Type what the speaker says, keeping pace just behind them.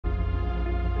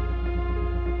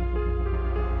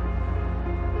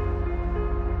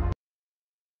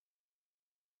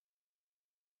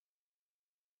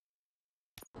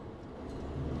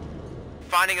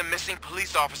Finding a missing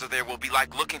police officer there will be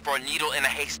like looking for a needle in a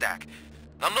haystack.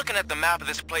 I'm looking at the map of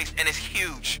this place and it's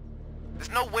huge. There's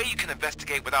no way you can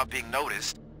investigate without being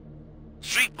noticed.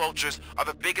 Street vultures are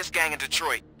the biggest gang in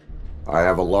Detroit. I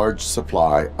have a large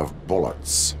supply of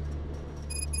bullets.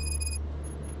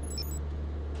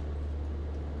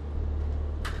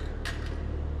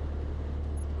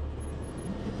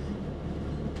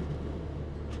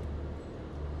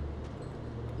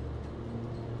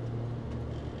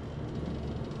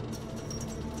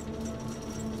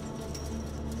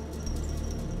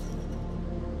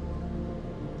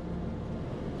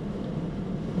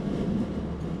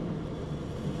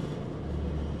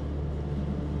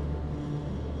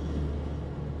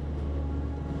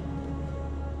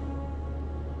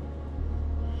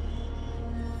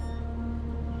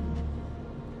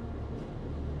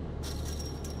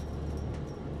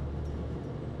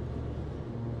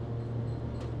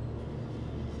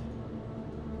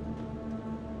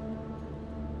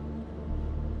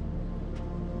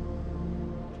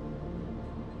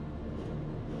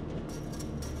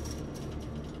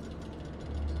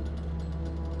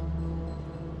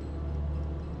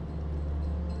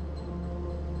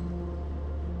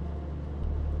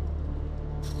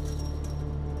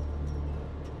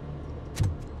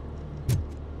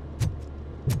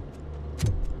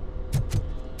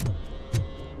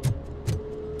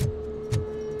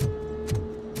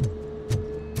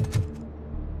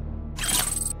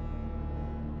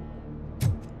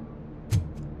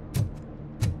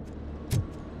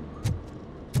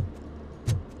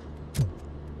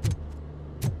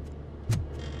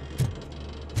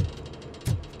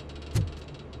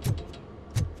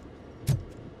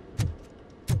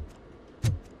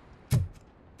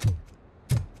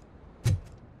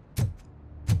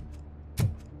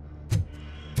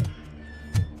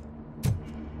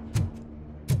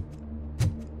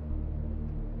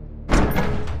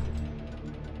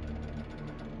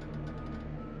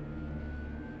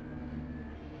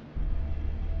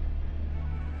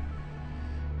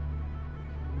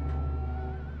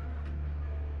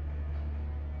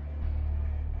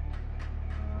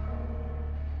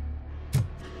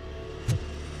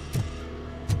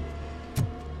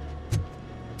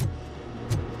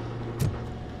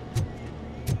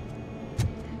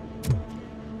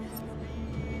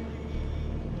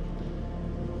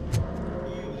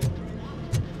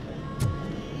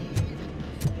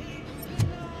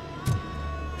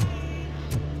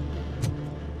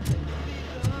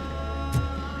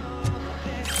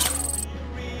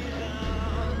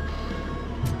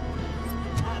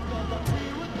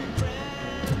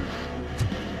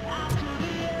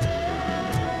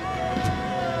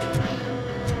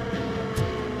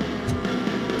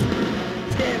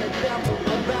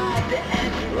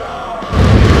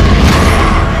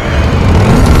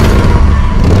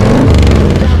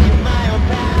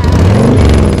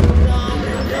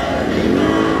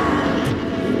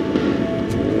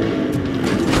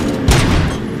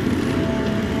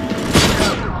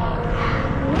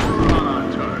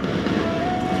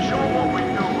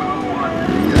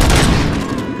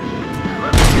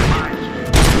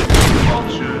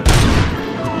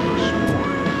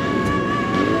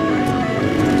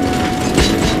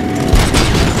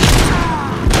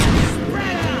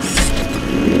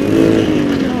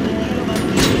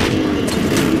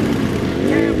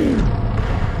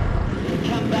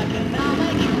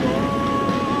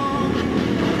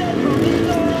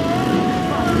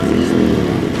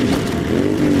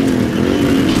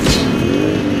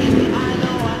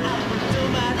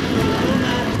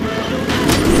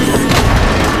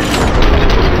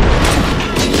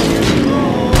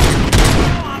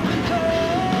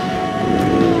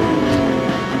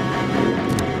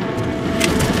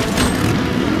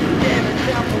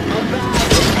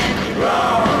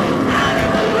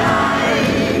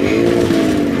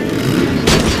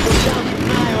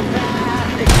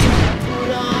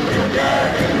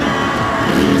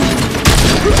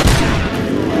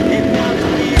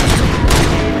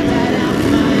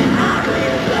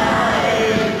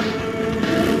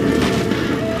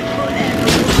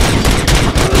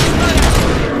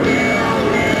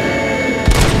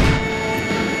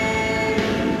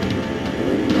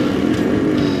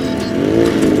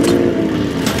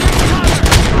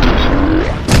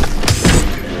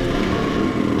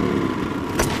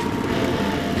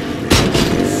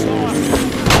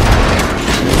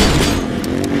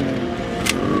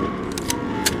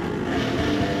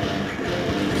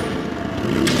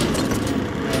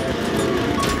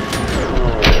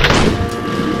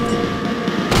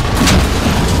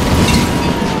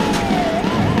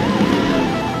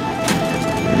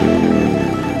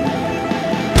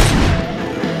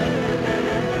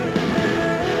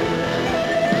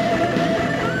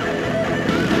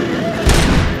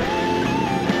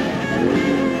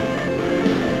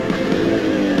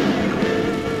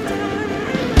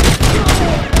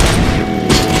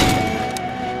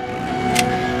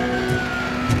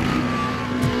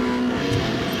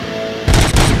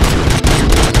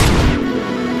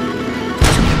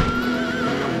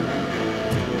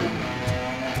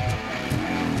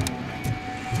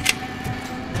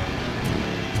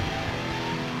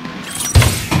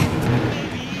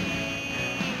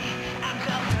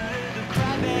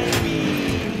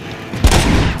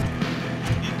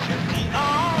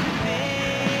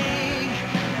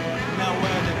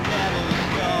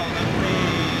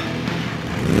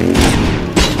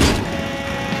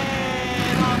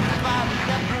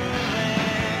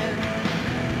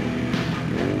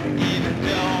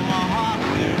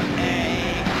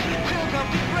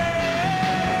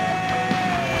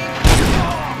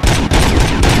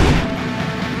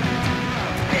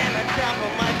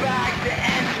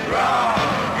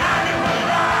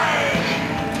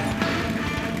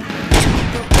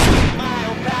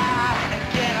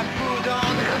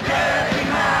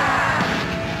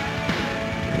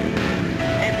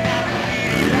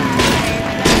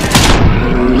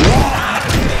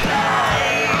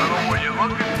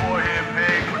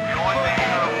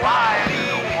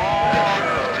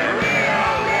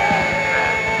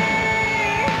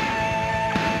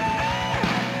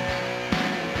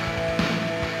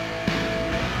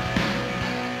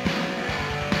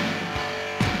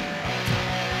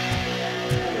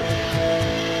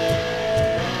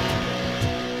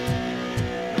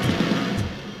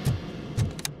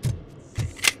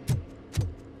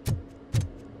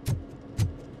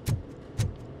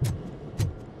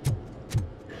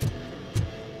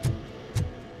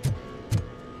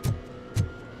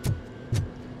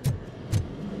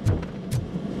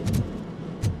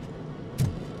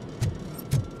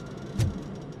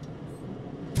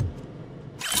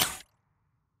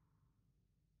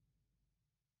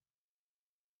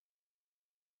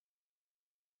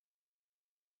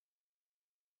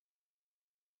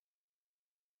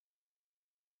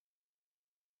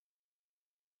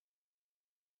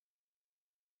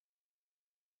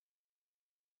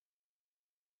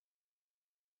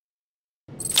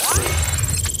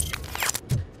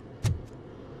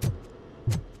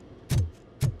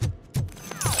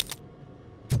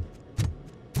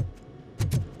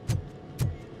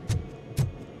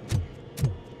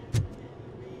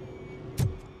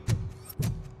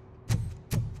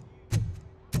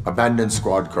 Abandoned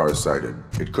squad car sighted.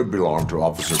 It could belong to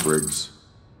Officer Briggs.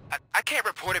 I can't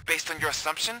report it based on your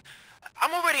assumption.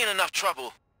 I'm already in enough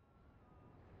trouble.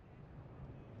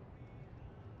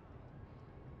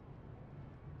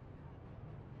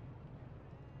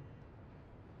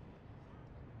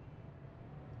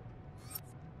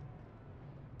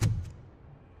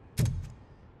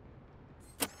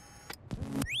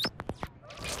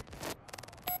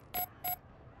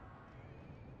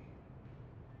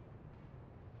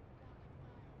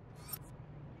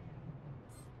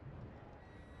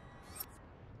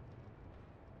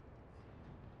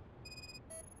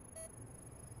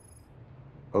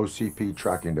 OCP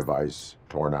tracking device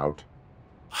torn out.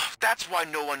 That's why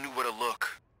no one knew where to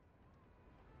look.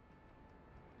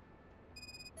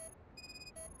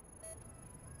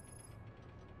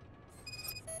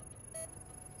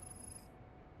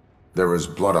 There is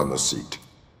blood on the seat.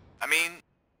 I mean,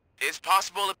 it's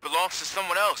possible it belongs to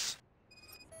someone else.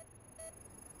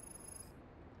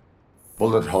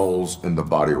 Bullet holes in the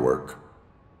bodywork.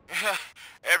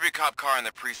 Every cop car in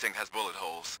the precinct has bullet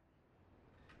holes.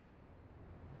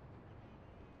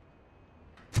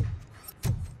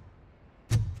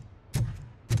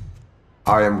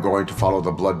 I am going to follow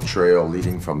the blood trail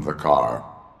leading from the car.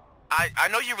 I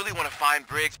know you really want to find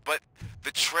Briggs, but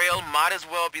the trail might as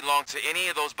well belong to any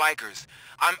of those bikers.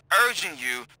 I'm urging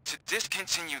you to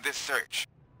discontinue this search.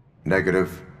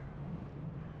 Negative.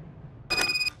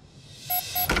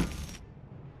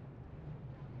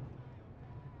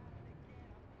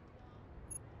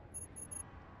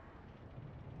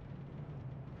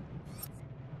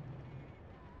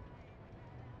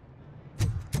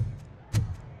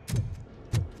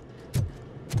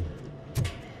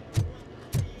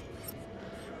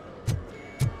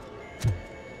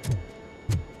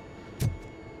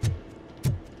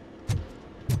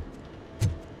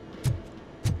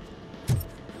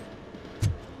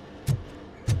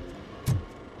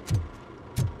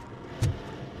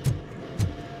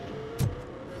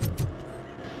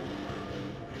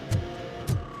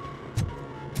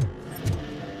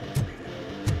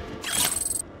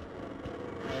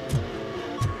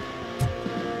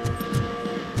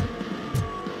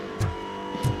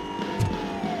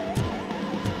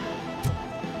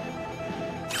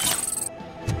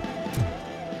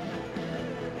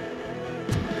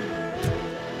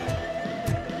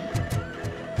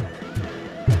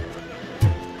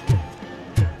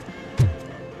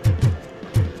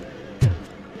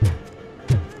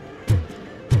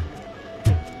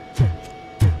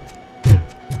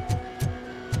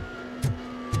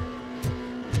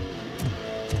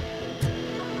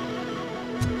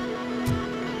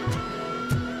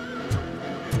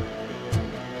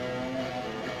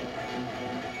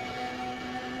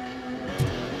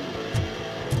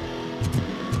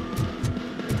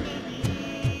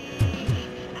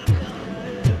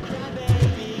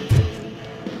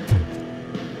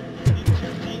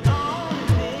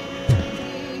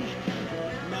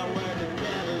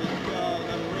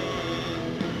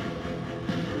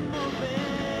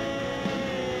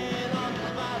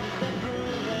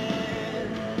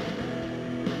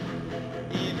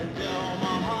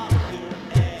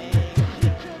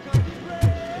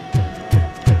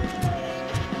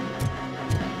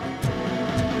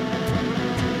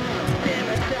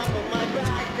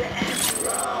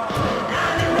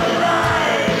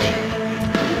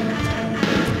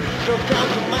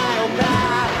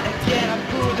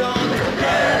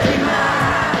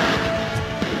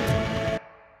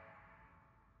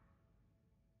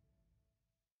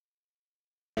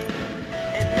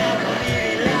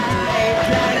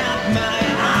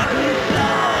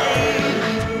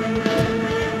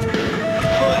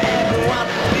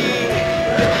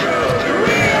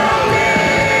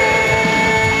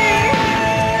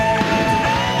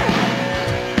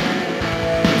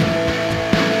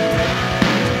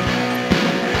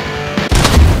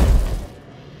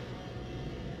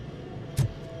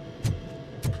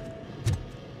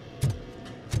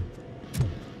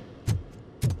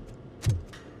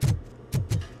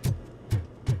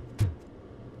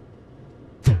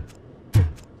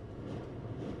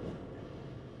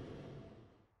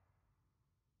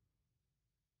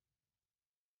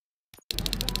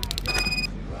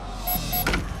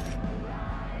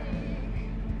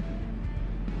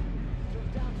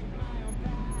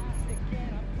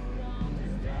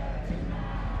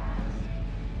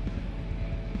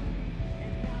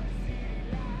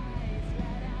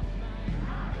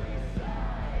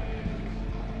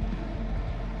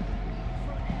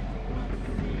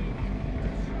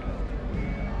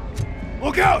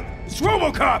 Look out! It's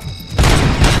ROBOCOP!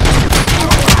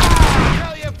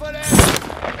 Kill you for this!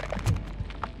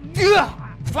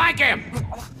 Flank him!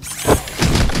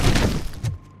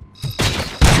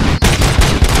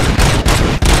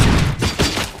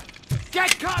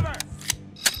 Get cover!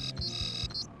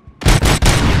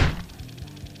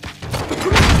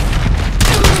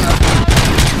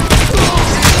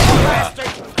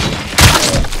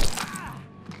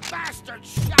 Bastard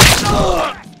shot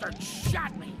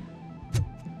me!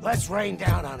 Let's rain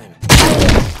down on him.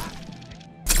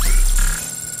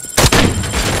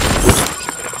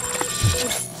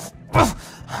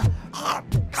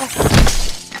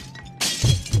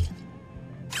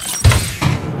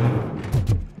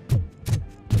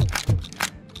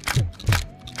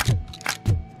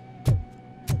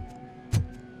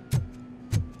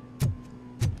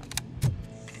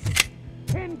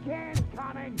 Tin can's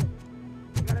coming!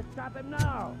 You gotta stop him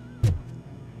now!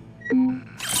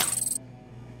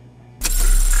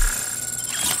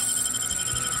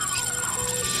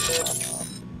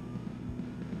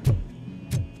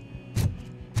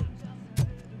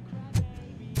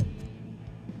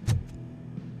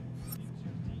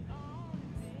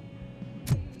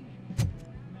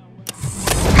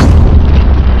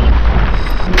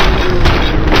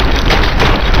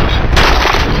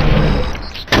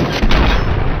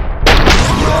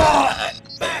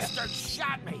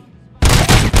 Shot me!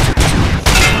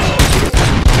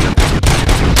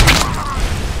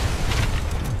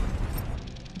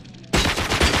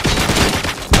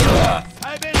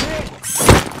 I've been hit!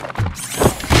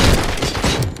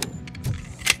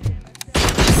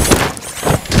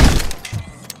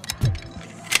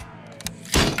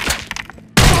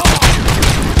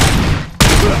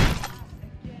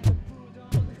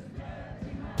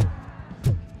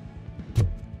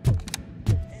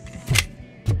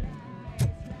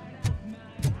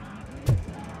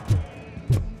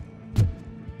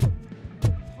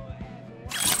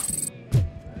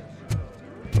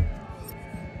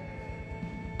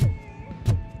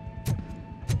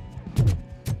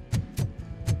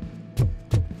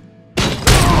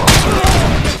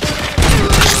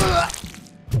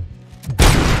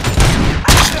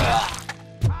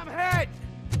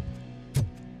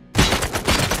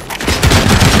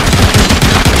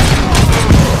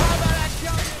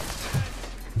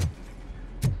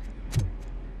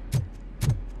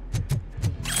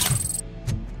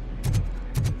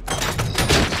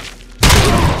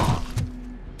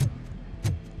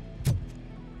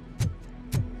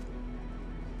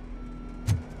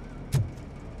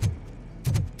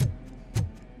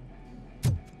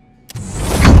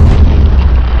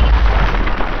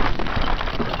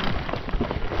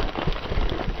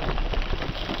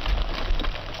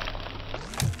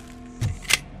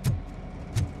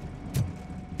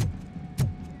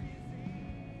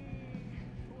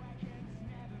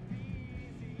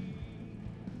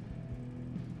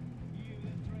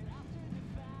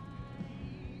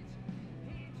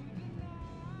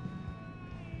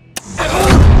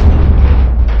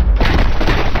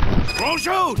 Don't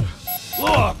shoot!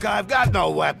 Look, I've got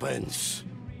no weapons.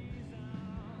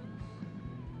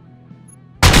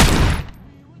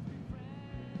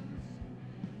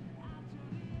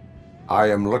 I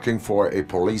am looking for a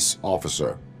police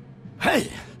officer. Hey,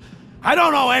 I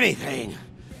don't know anything.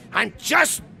 I'm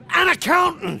just an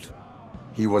accountant.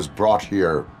 He was brought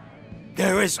here.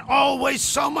 There is always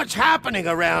so much happening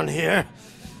around here.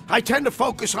 I tend to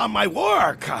focus on my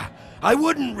work. I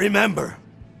wouldn't remember.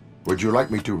 Would you like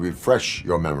me to refresh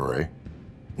your memory?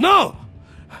 No!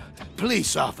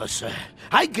 Police officer,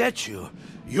 I get you.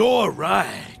 You're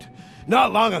right.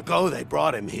 Not long ago they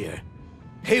brought him here.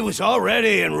 He was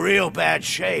already in real bad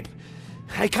shape.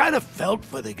 I kind of felt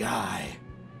for the guy.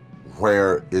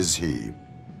 Where is he?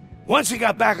 Once he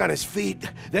got back on his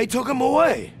feet, they took him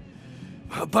away.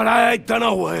 But I don't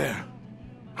know where.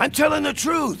 I'm telling the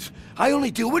truth. I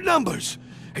only deal with numbers.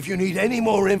 If you need any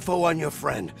more info on your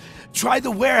friend, try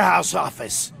the warehouse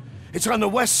office. It's on the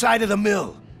west side of the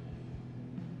mill.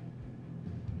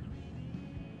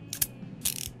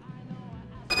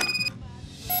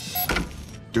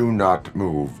 Do not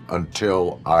move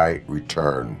until I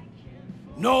return.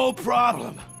 No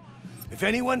problem. If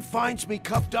anyone finds me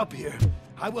cuffed up here,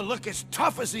 I will look as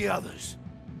tough as the others.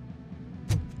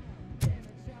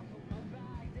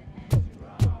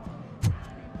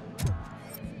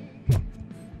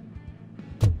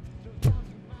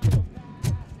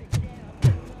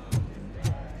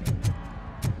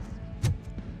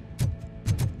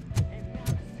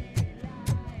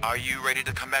 Are you ready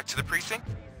to come back to the precinct?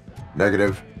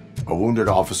 Negative. A wounded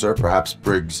officer, perhaps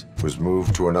Briggs, was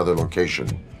moved to another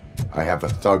location. I have a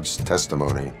thug's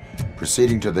testimony.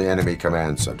 proceeding to the enemy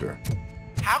command center.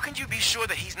 How can you be sure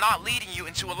that he's not leading you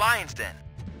into a lion's den?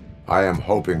 I am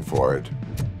hoping for it.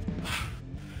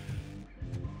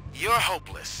 You're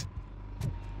hopeless.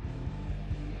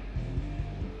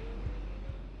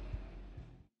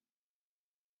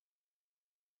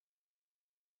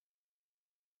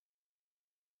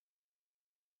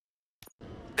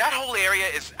 That whole area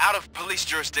is out of police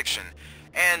jurisdiction,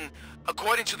 and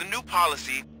according to the new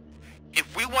policy,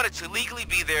 if we wanted to legally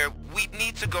be there, we'd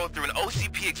need to go through an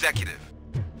OCP executive.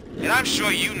 And I'm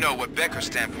sure you know what Becker's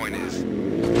standpoint is.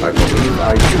 I believe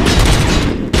I do.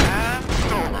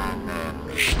 So,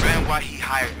 and why he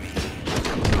hired me.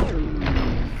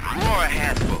 You're a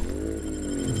handful.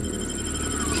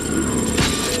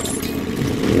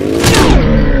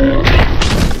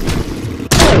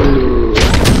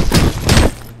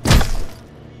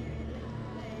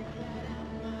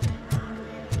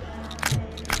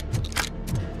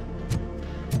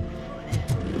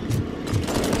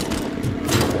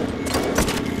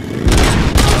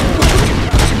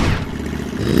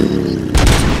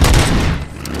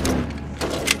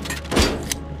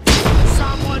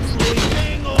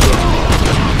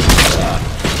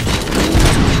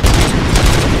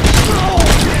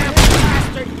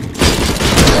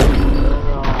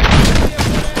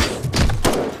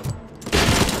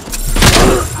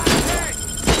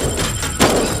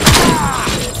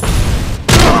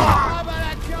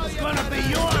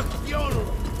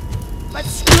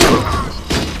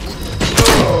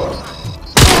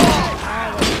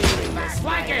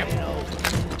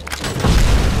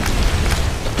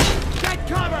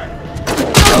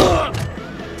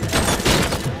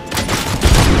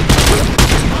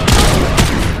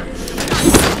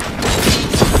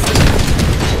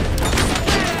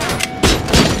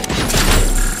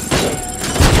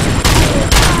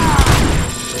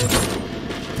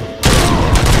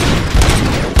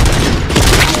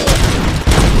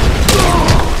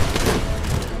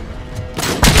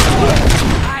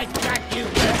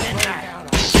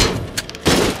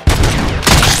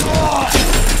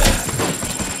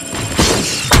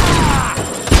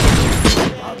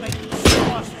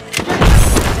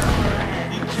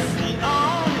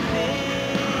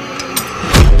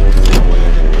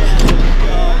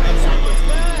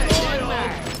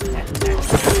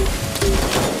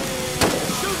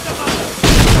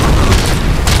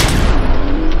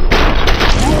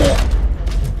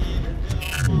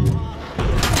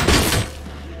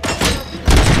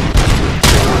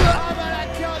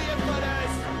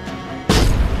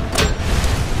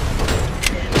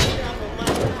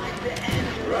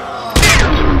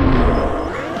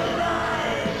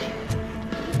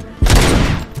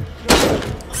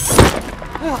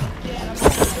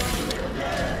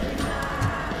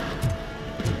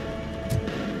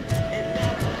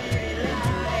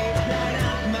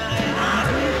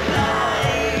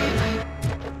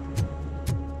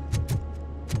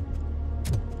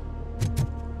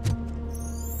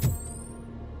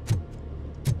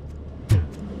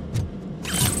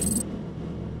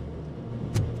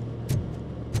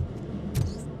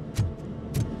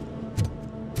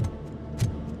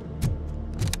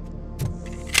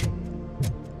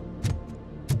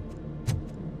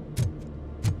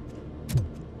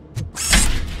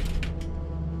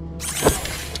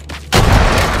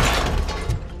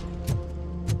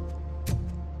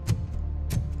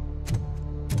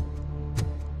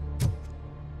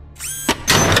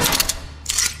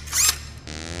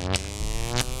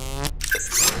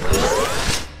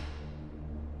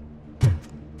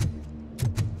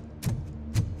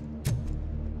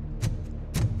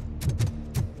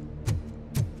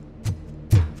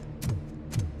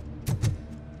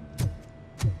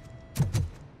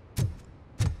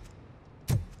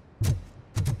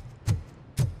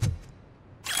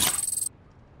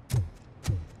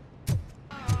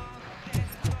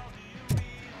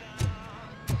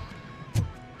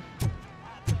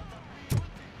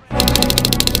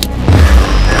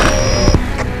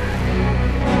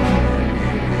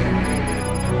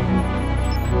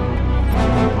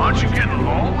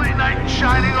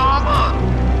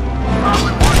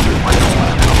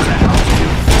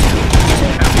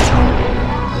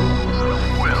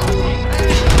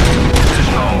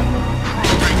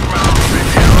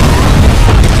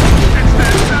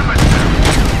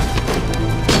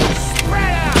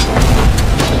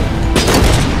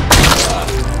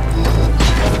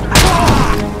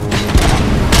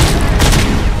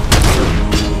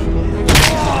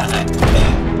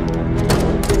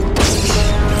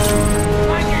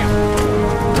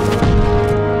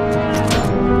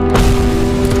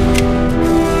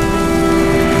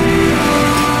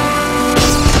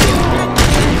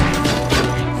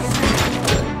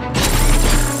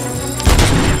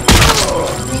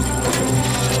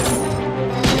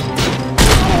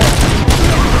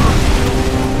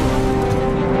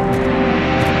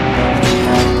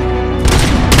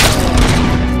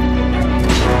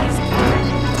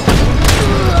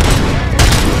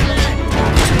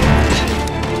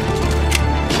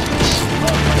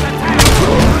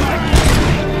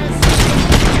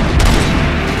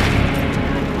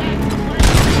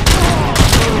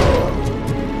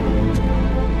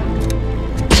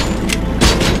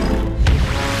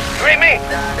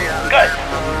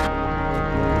 Good.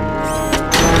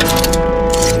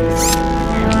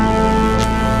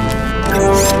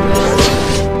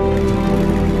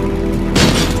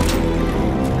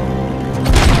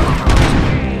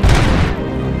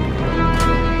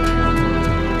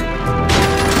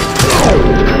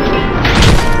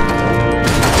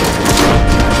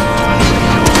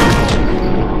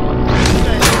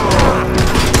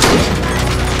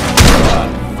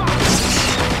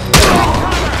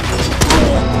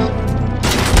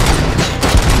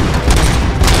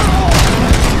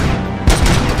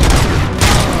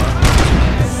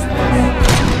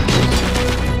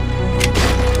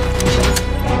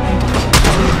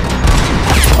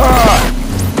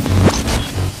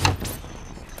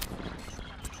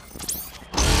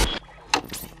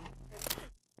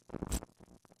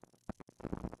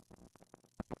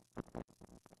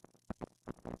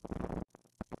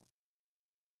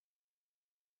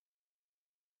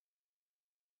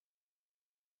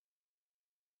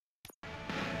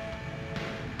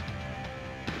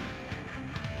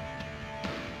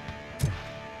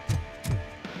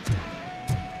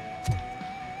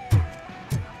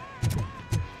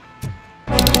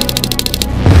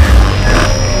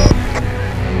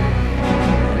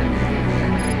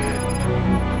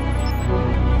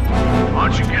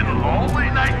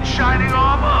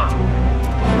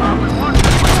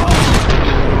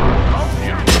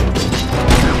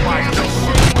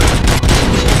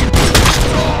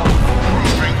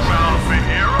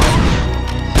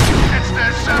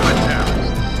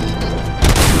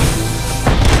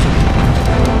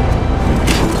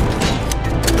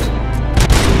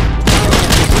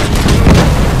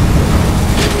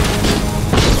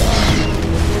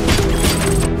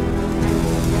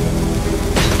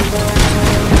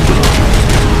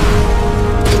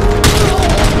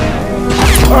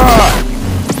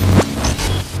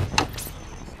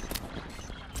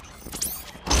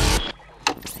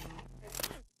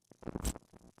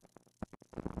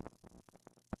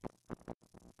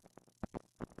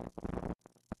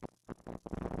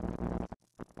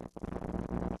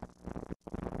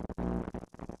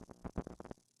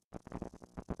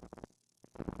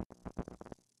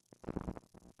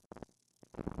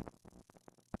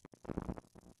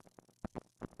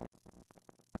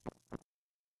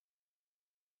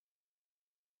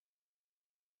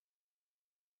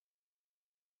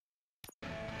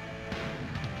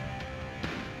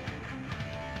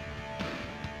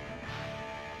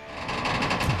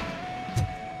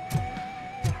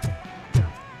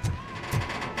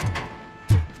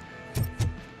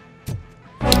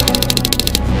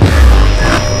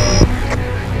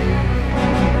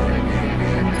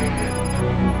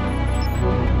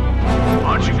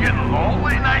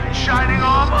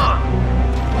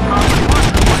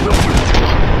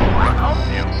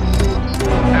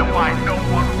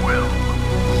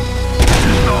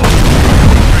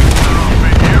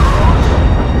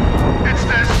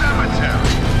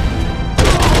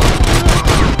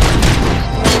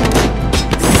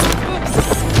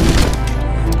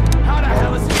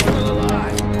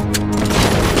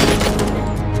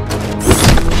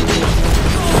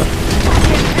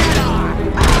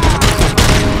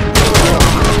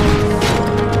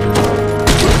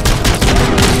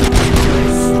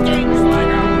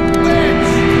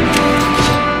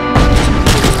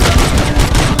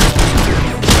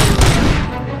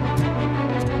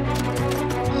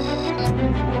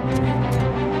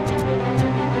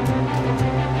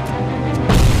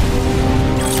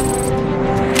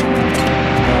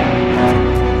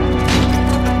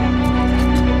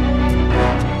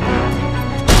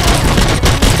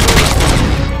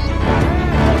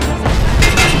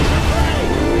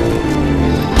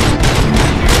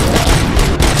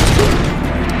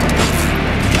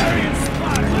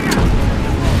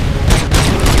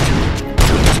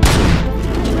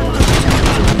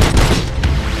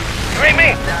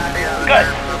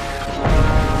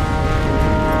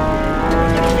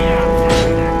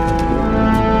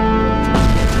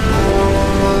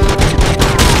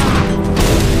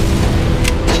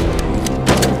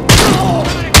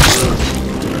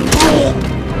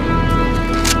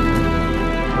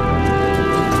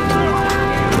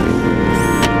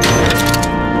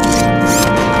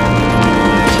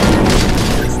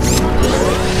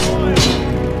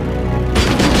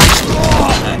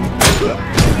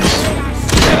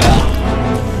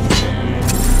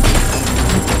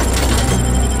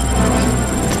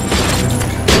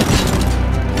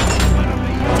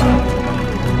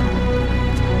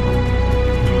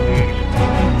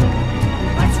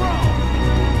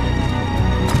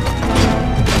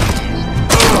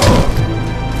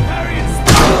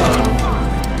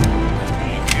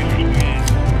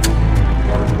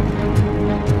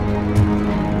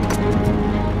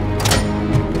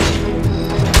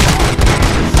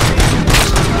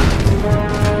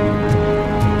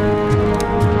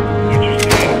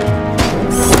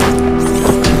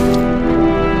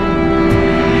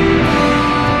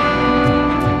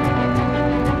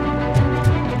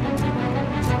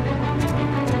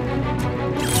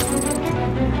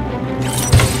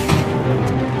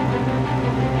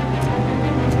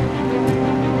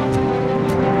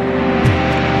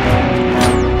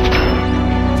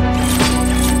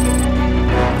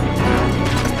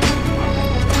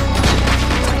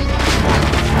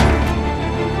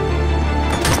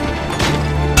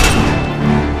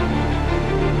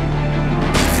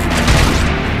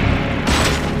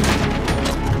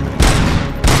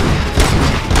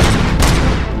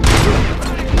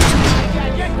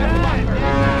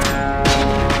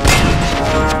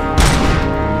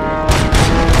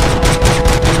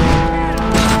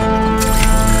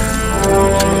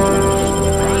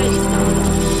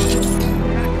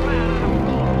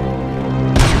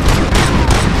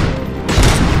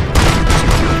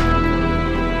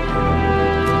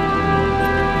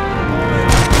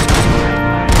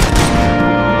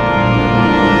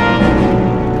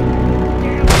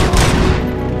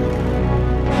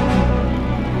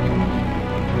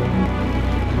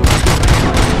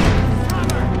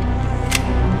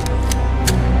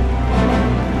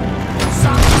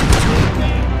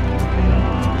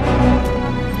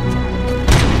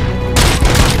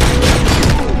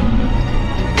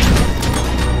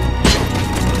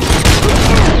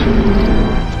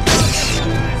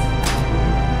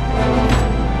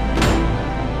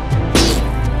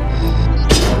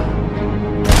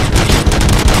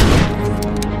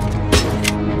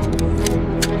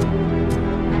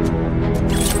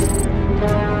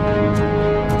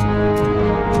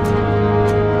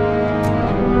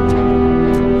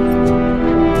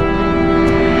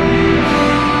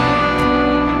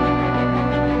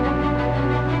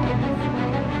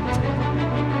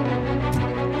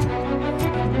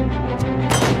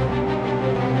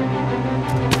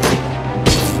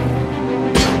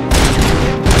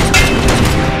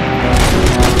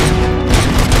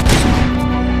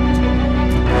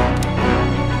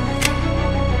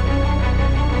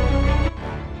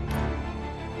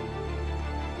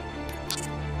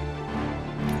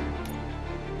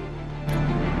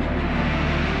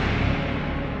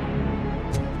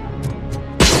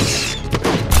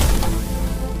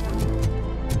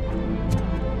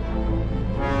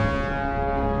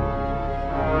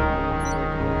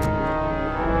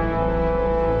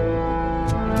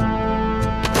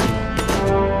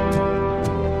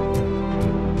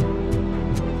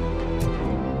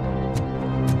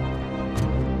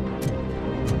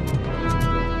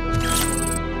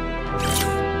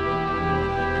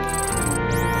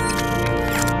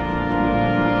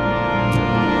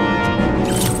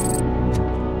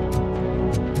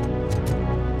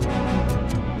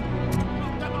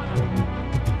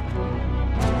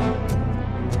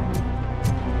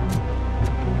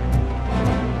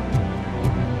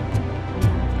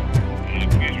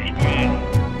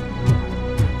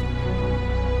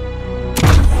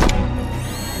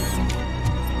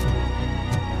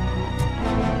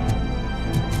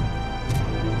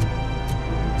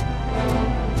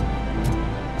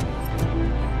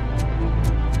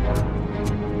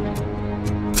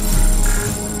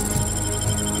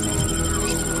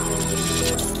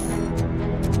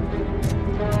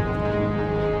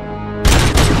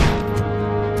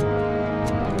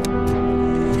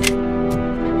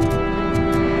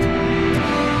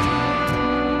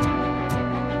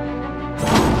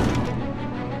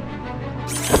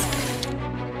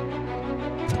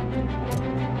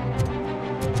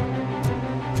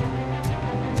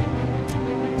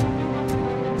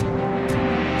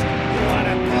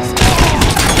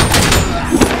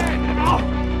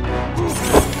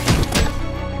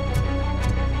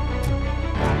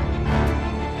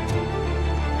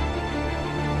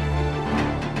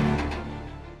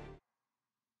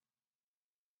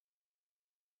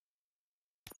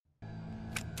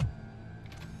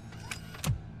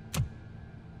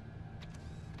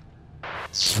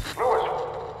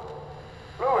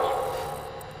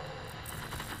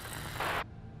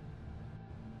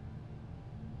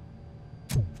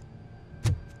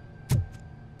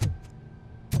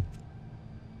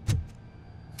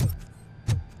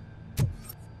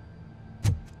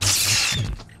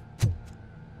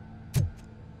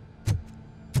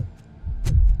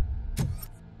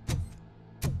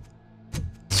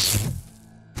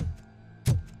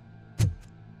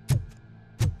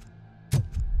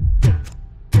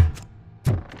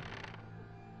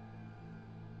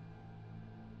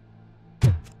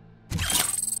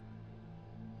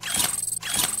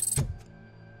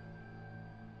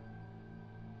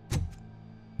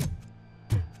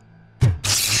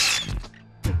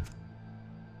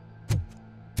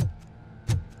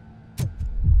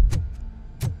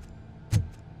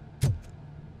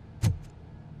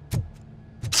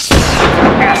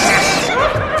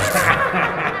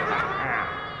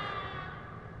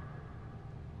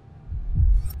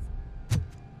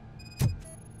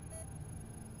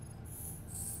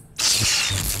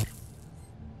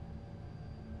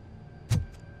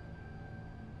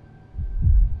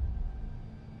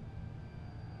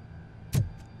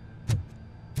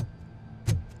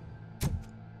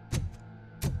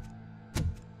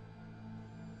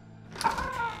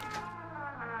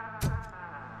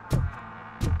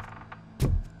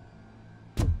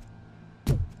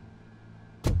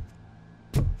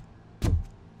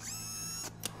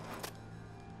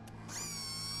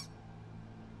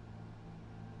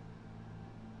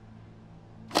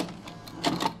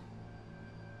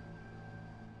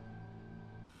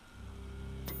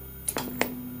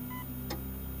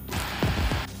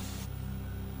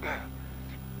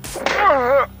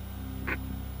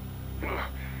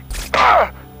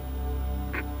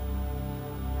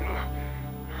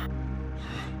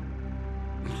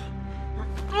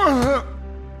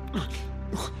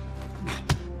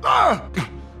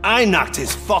 I knocked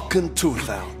his fucking tooth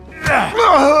out.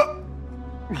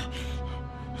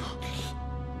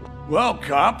 Well,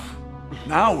 cop,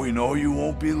 now we know you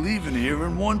won't be leaving here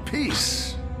in one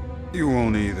piece. You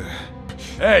won't either.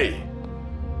 Hey,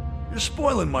 you're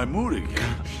spoiling my mood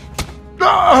again.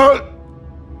 I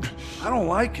don't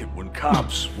like it when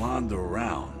cops wander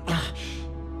around.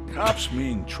 Cops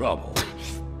mean trouble,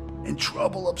 and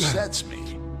trouble upsets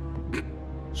me.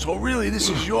 So really, this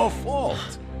is your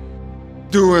fault.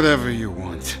 Do whatever you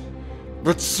want,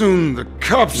 but soon the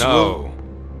cops will...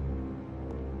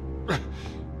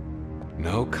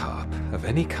 No cop of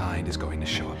any kind is going to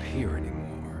show up here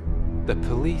anymore. The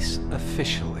police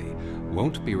officially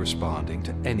won't be responding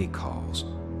to any calls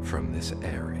from this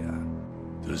area.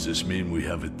 Does this mean we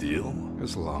have a deal?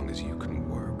 As long as you can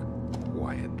work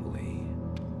quietly.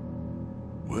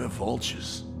 We're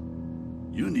vultures.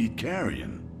 You need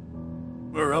carrying.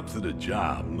 We're up to the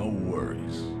job, no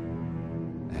worries.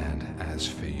 And as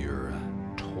for your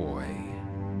toy...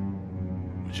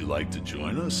 Would you like to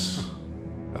join us?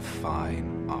 A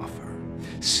fine offer,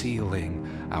 sealing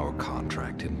our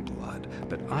contract in blood,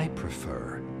 but I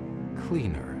prefer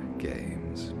cleaner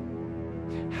games.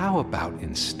 How about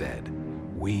instead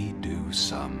we do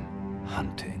some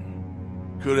hunting?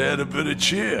 Could add a bit of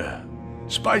cheer,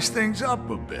 spice things up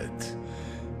a bit.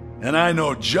 And I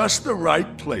know just the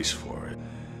right place for it.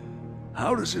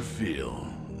 How does it feel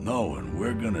knowing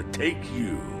we're gonna take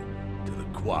you to the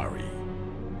quarry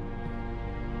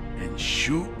and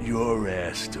shoot your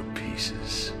ass to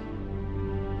pieces?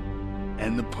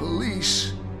 And the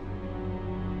police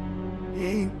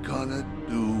ain't gonna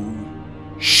do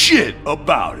shit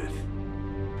about it.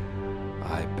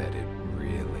 I bet it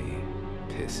really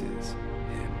pisses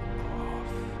him off.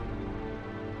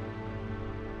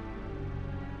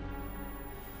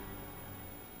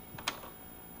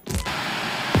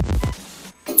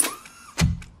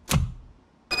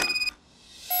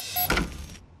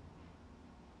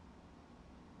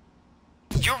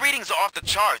 Your readings are off the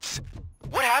charts.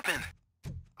 What happened?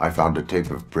 I found a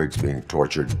tape of Briggs being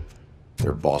tortured.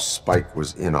 Their boss Spike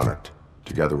was in on it,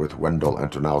 together with Wendell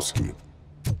Antonowski.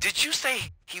 Did you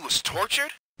say he was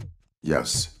tortured?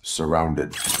 Yes,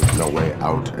 surrounded, with no way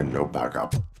out and no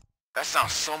backup. That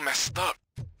sounds so messed up.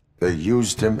 They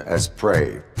used him as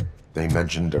prey. They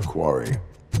mentioned a quarry.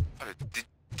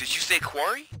 Did you say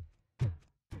quarry?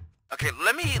 Okay,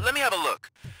 let me have a look.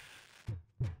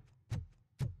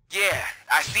 Yeah,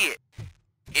 I see it.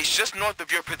 It's just north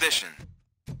of your position.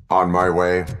 On my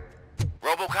way.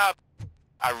 ROBOCOP,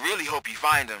 I really hope you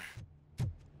find him.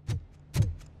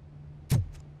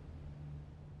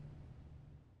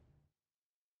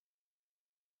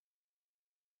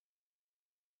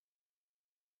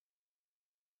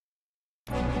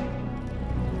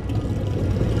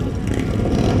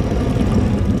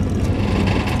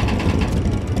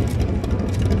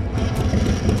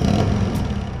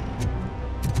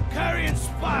 Carrion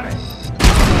spotted!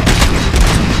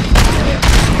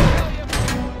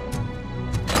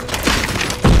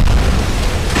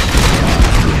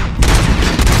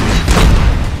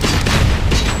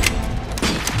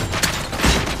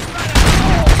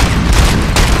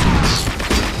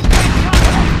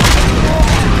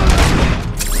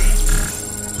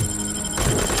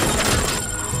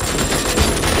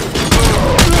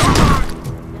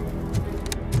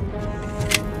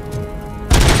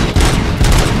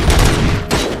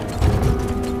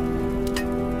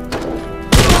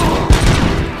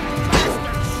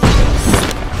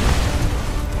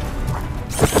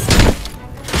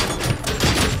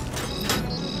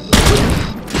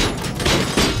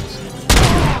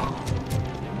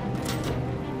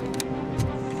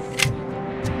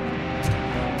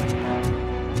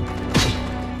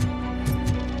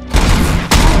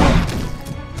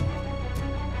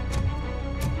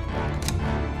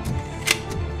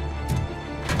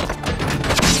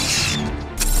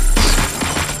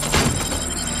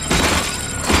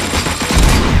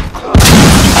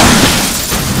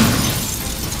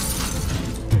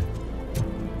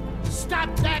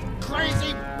 Stop that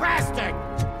crazy bastard!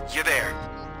 You're there.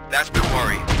 That's the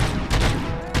quarry.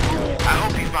 I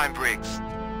hope you find Briggs.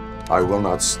 I will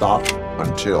not stop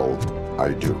until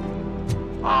I do.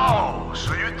 Oh,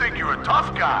 so you think you're a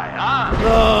tough guy, huh?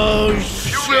 Oh, You really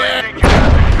shit! think you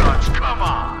have the guts? Come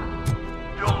on.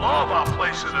 You'll know about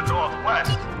place in the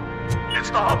Northwest. It's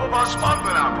the hub of our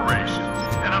smuggling operations.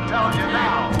 And I'm telling you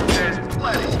now, there's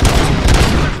plenty.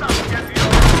 Let's not forget the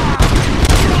other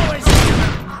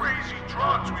crazy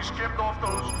drugs we skimmed off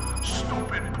those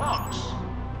stupid punks.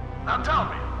 Now tell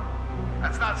me,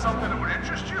 that's not something that would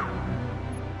interest you?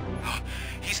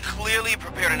 He's clearly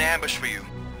prepared an ambush for you.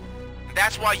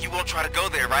 That's why you won't try to go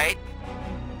there, right?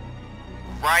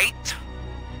 right?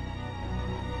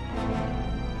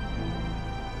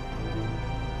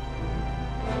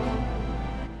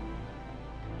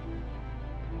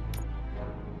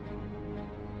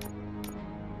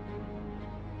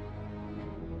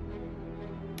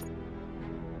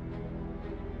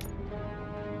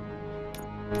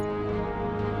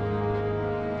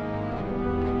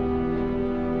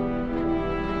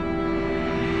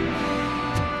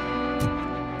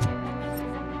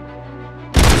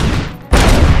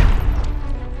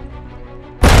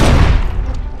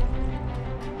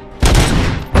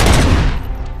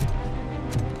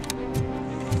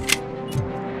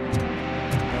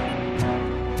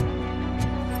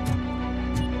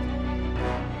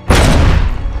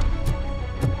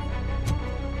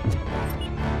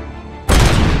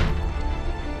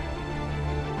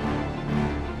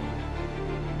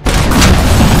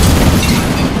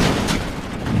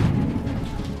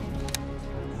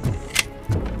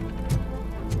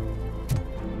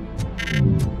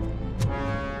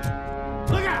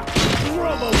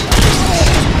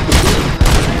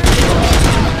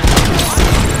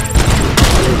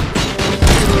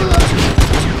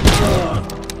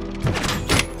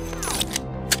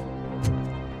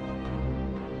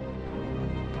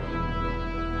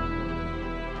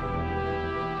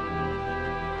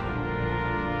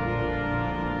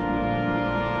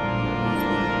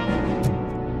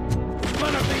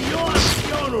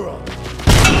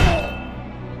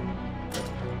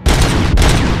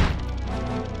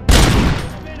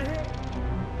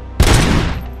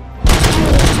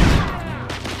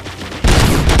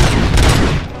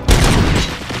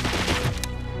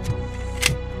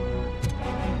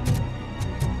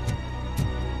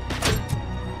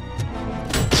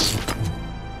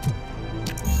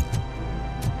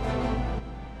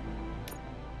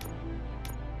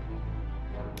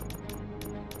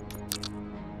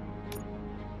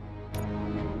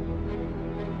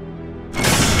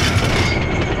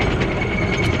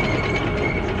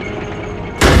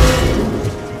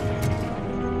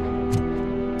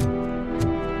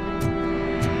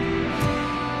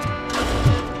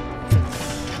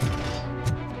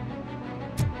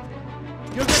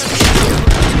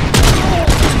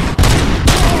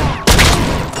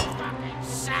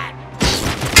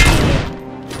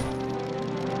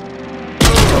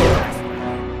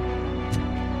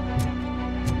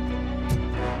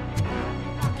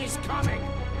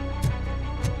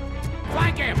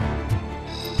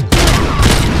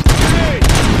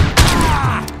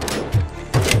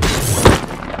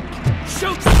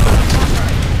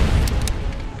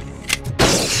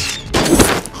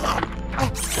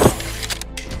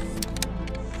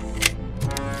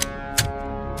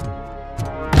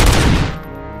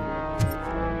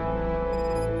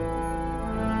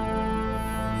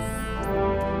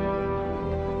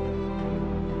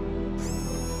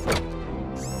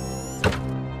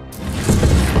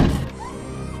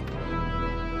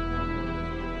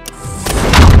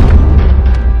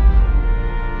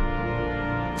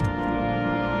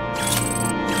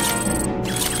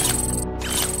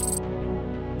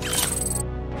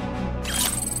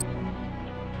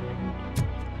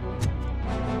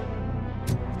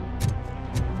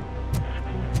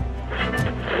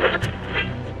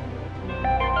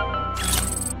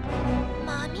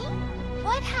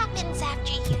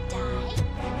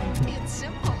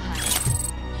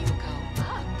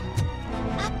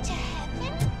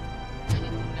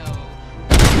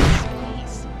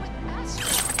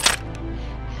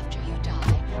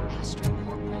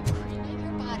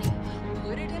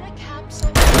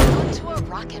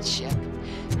 rocket ship.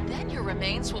 Then your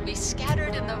remains will be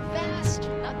scattered in the vast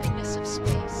nothingness of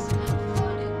space,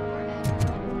 floating wherever.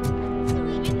 So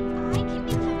even I can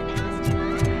become an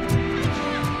astronaut? I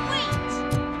can't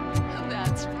wait!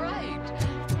 That's right.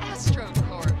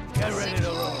 AstroCorp. Get ready to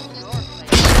roll.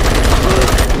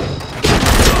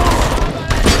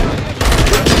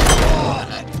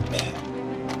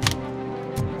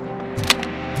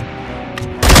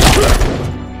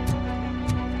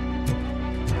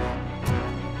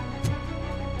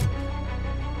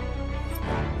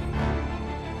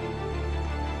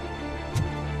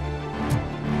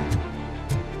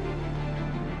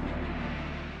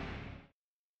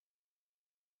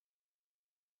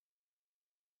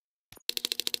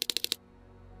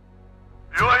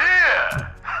 You're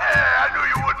here! Hey, I knew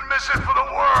you wouldn't miss it for the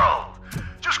world!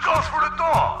 Just go through the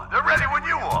door. They're ready when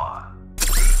you are.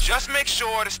 Just make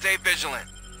sure to stay vigilant.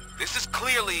 This is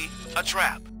clearly a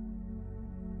trap.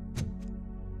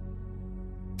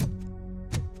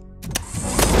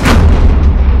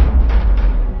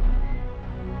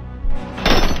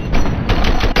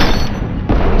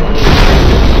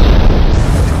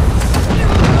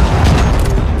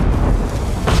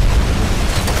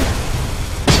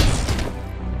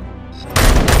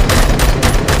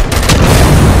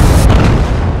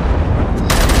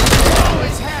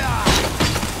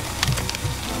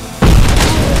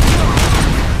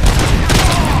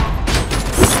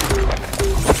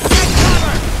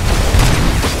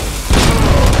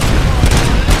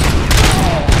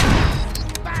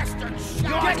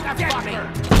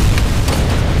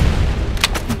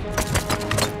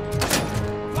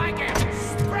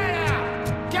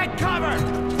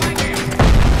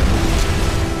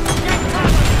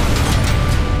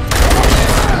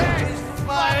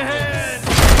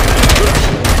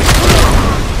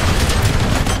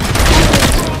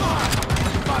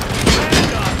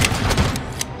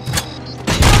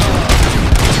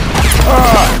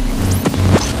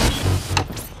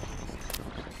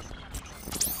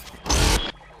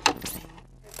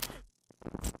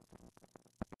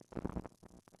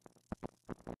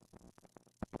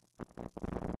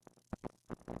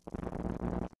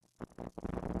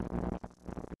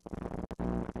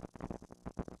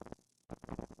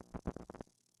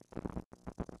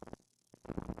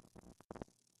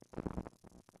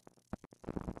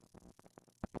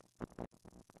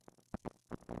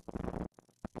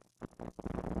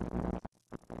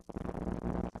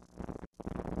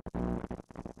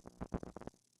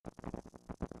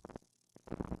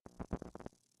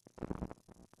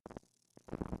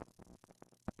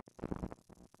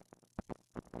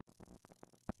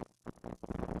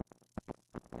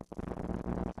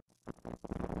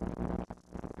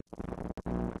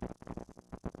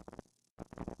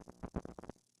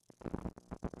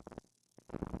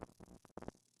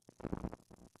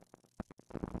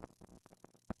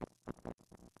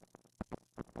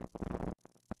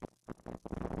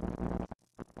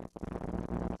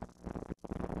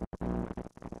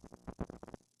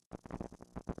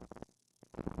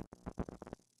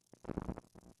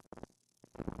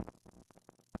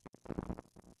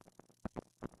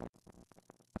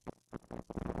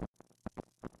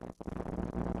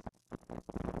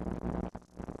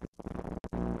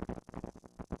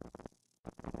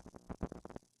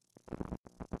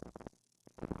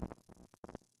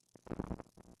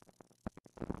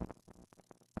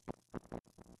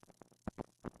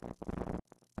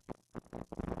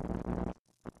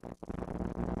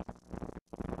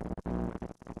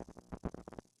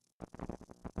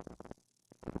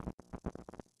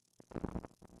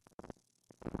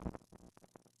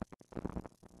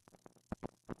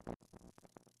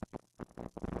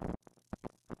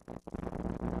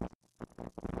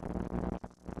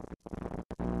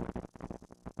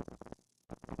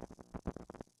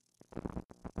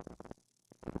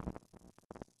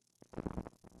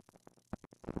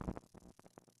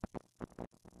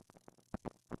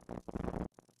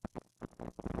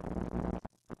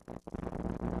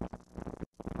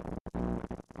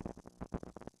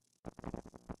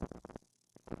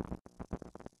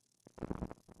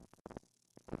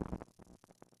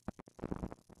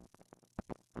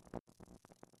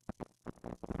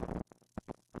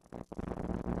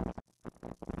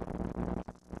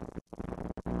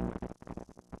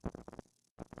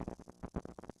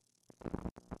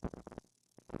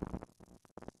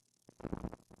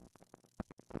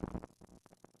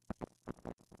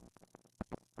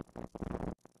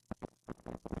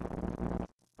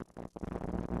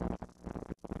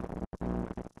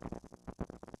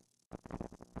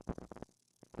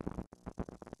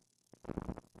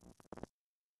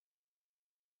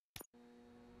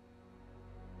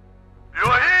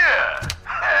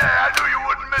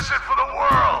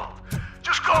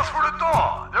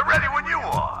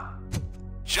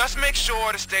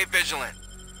 sure to stay vigilant.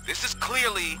 This is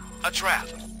clearly a trap.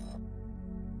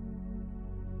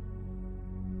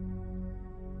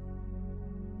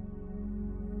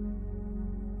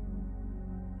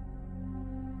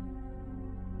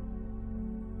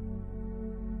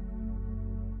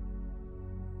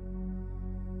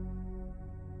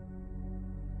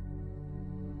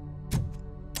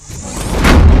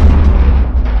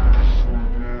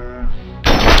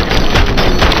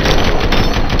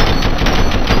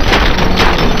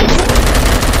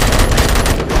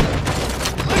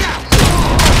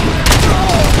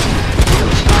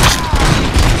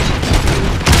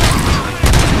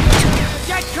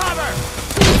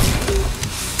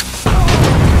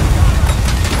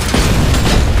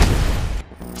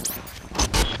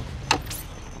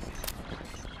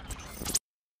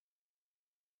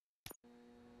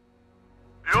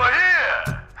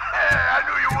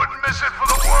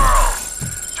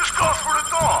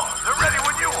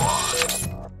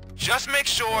 Just make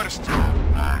sure to stop.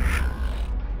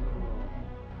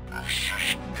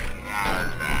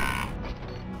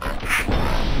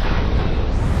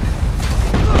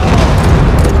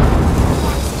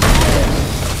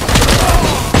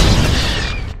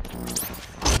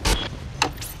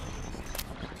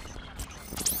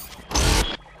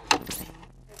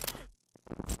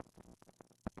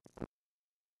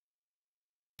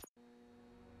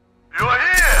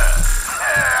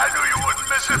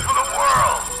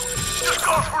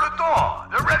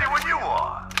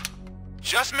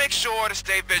 Just make sure to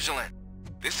stay vigilant.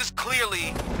 This is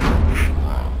clearly...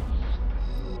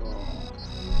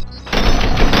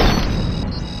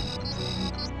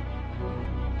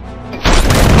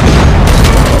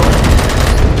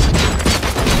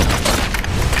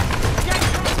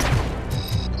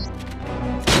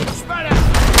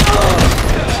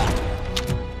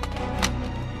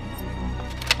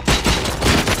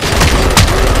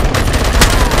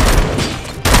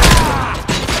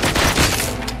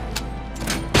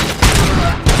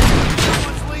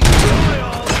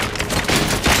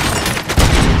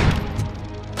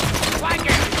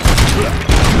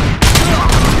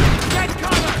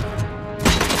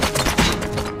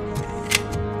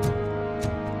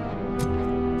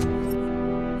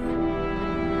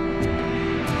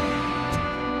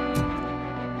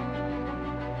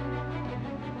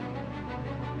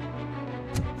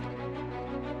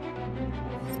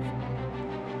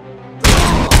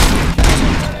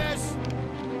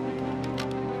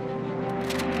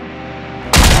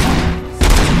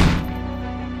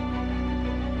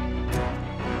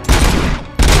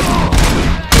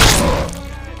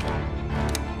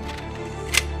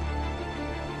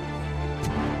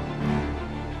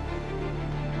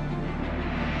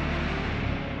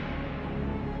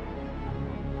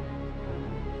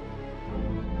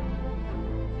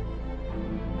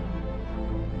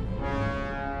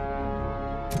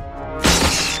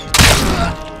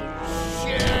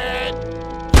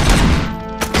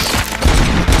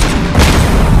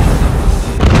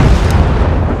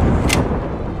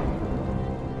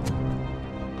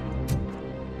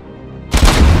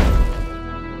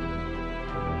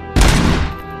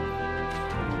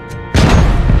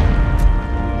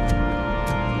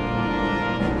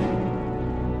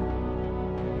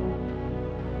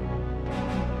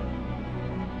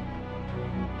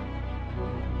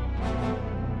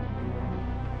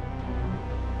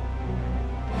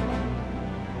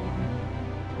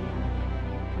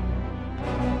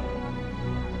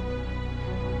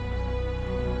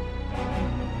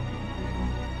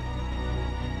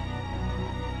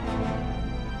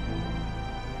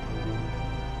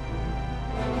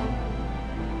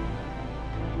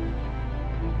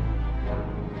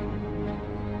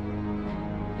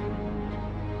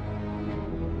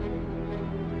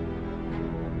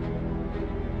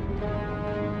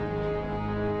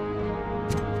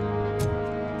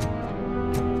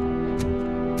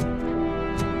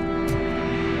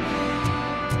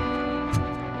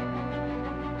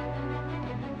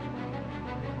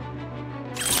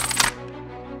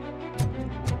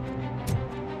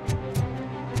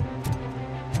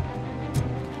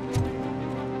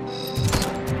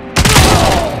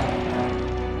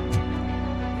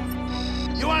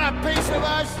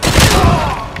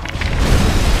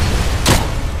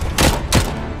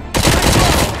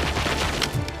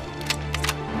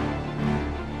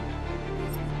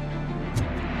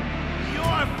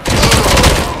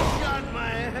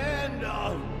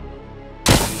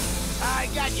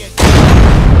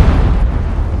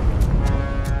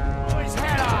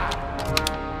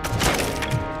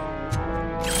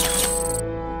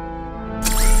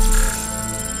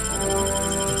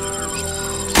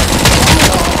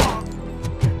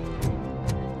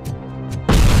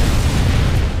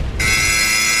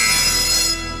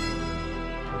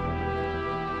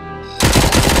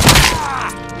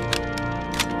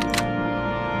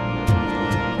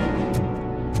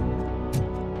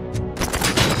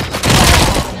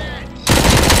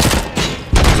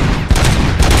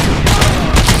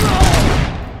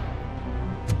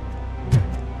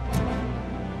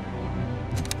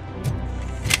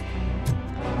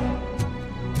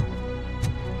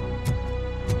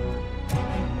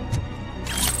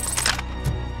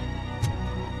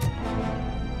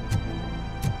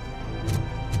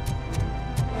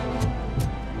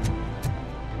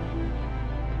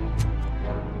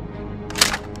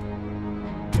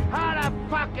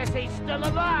 fuck is he still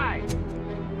alive?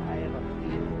 I have a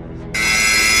feeling this.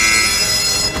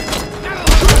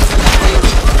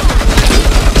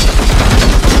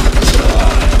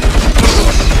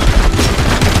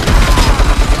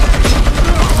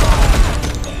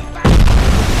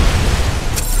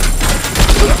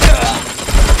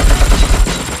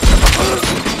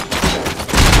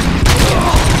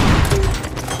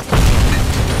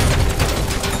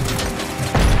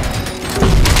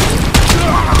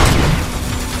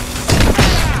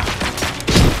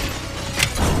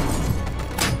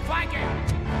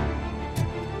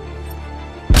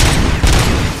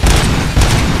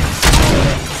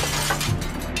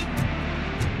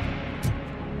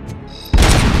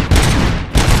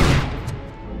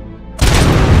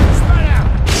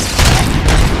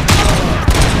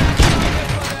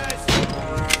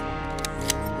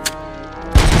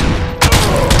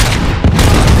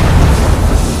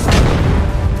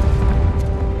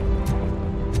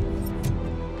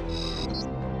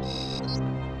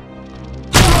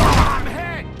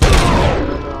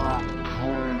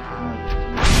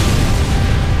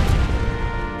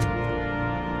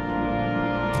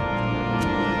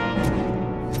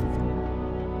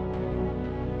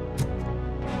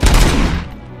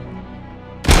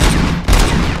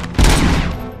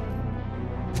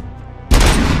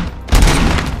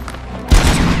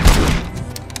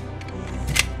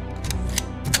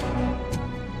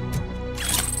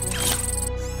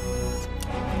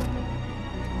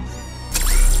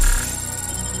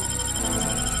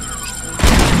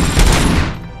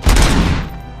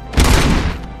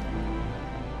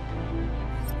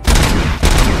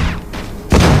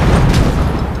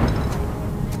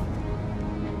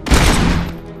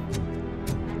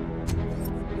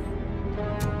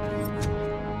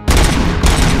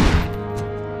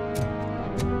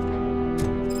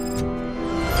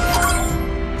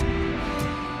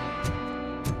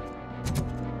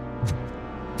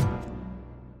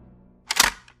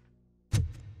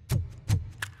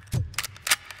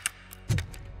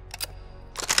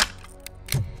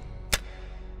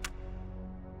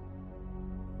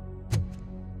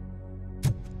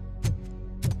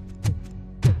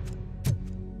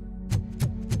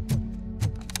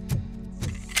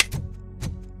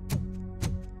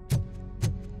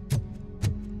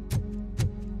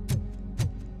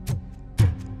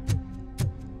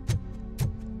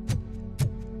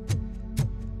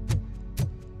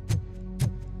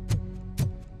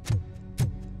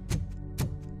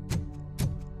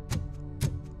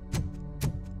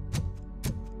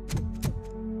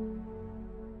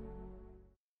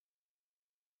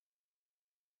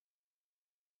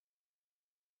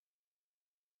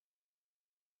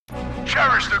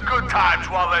 Cherish the good times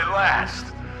while they last.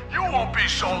 You won't be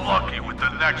so lucky with the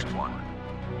next one.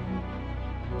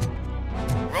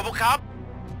 ROBOCOP?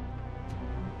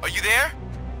 Are you there?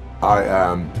 I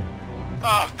am.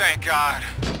 Oh, thank God.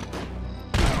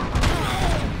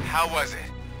 How was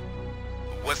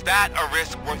it? Was that a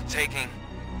risk worth taking?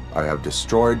 I have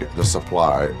destroyed the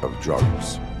supply of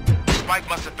drugs. Spike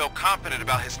must have felt confident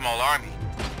about his small army.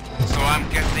 So I'm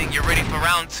guessing you're ready for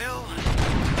round 2?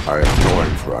 I am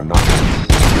going for a knock.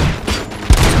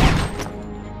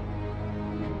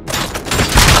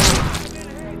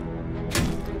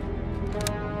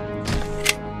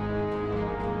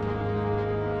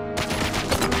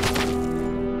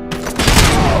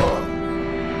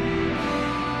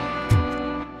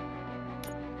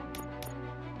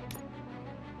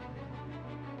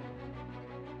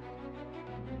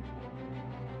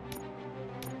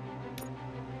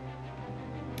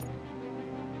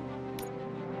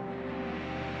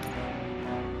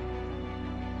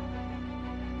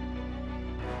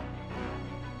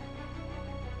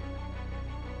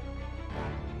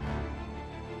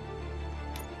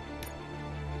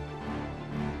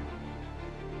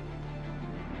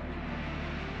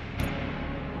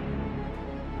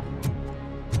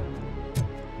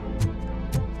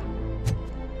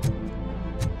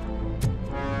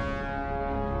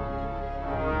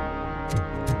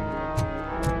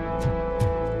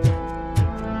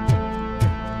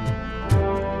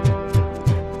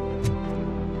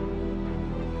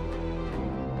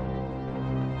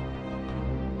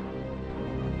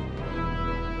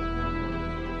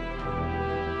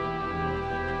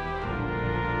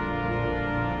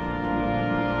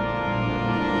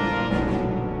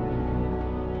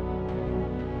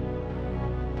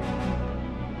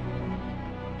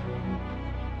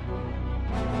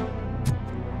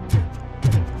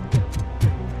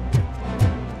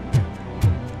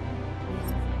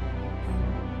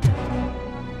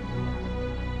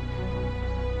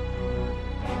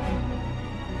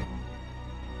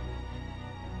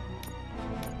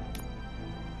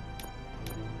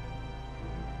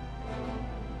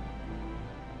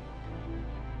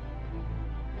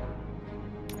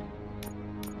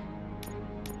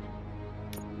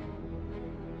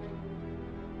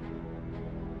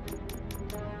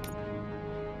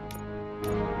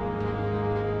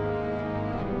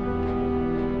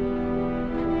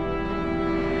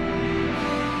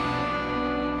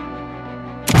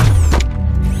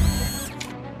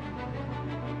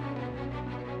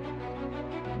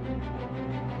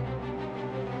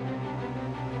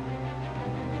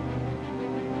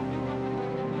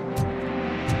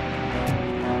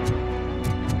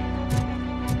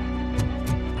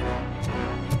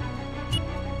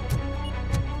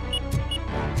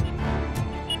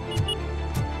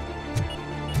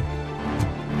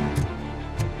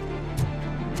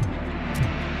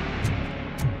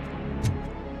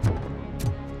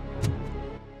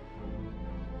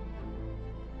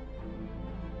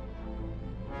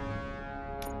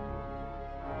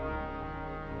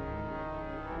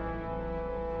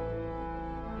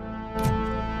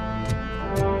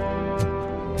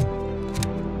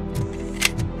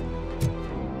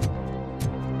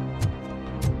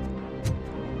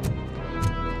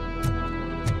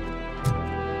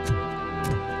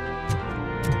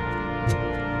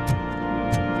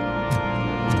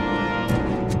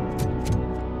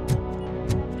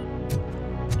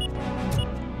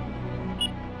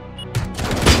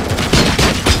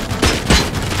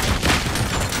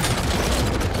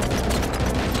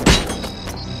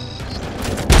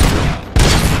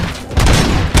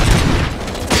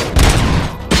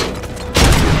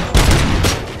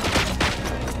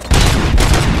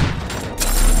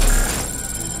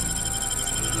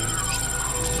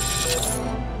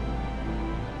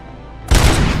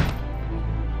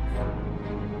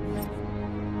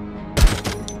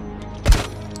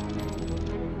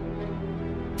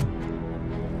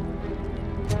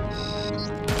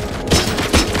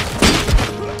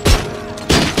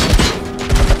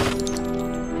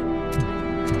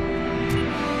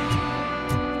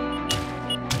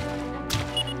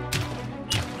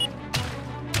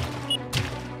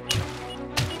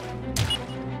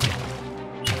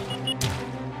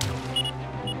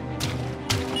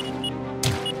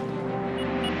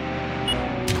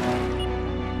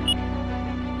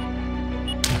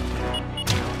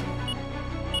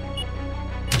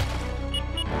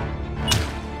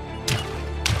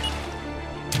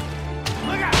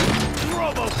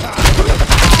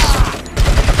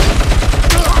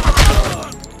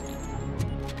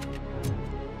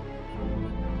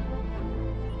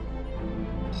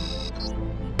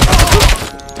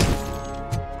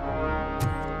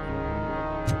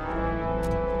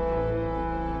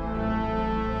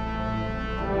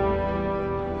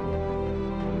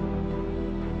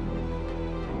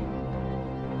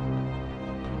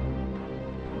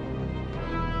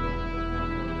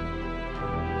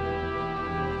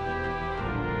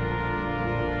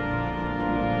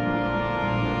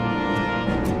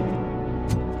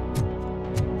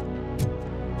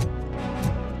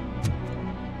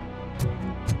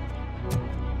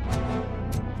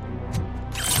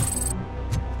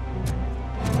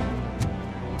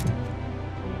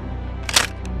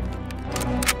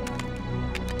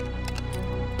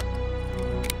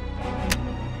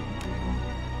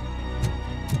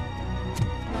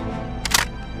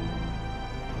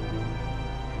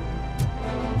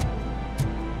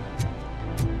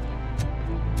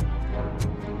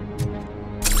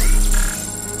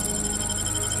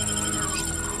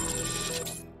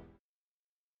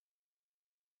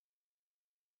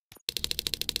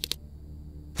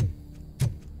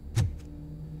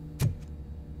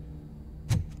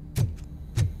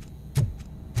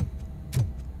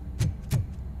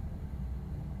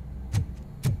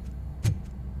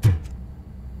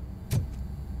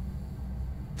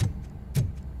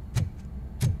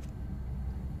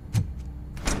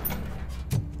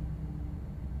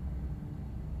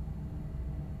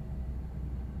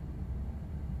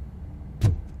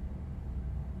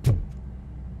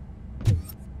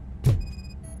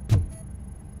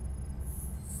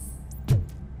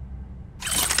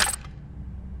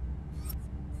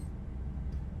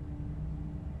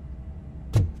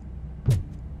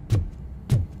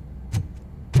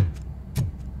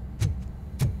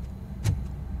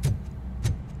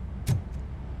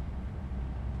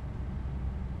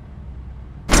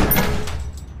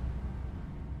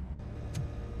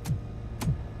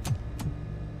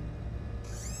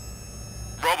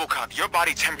 ROBOCOP, your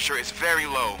body temperature is very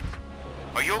low.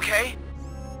 Are you okay?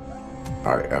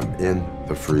 I am in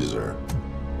the freezer.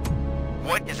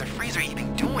 What is a freezer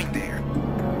even doing there?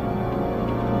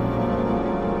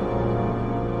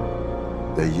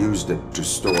 They used it to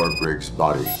store Briggs'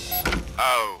 body.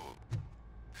 Oh.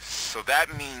 So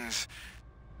that means...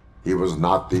 He was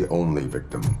not the only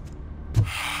victim.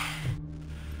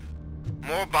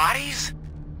 More bodies?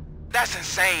 That's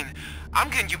insane.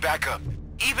 I'm getting you back up,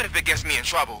 even if it gets me in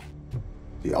trouble.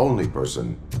 The only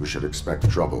person who should expect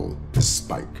trouble is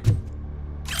Spike.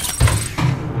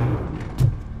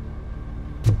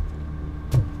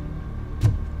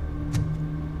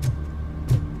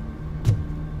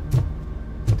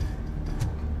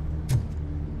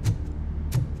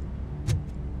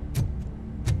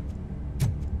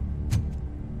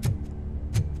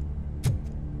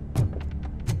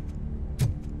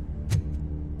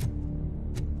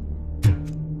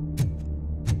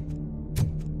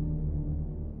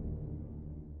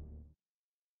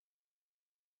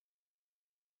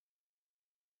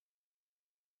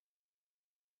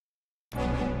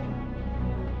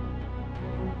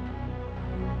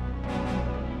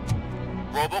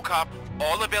 ROBOCOP,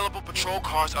 all available patrol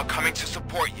cars are coming to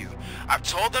support you. I've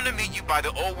told them to meet you by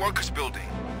the old workers building.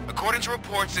 According to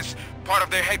reports, it's part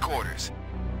of their headquarters.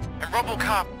 And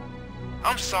ROBOCOP,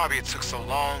 I'm sorry it took so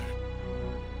long.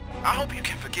 I hope you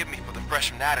can forgive me for the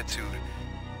freshman attitude.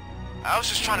 I was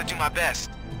just trying to do my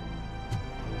best.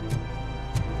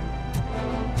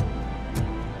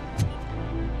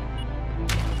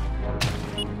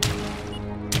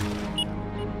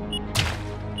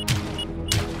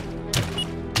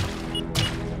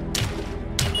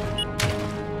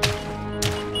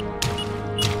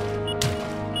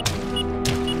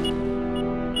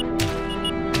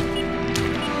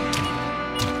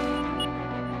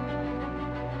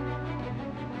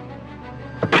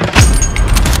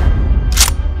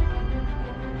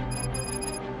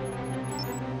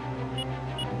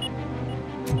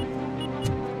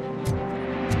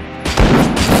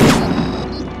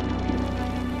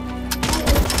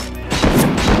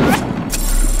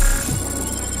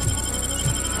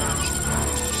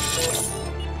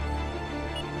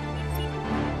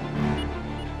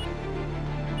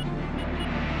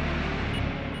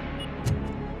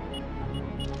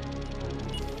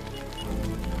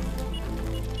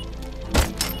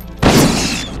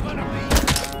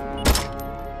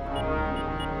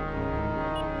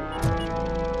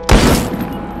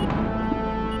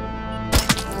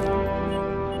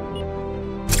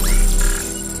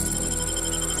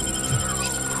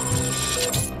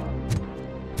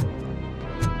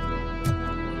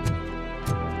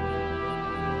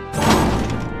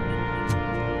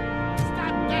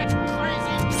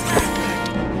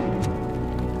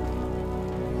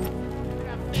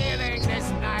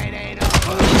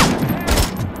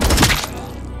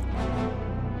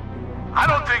 I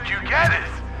don't think you get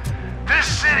it. This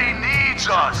city needs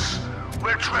us.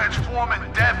 We're transforming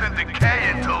death and decay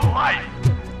into life.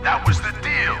 That was the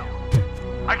deal.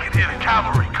 I can hear the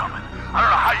cavalry coming. I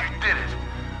don't know how you did it,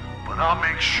 but I'll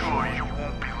make sure you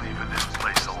won't be leaving this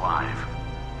place alive.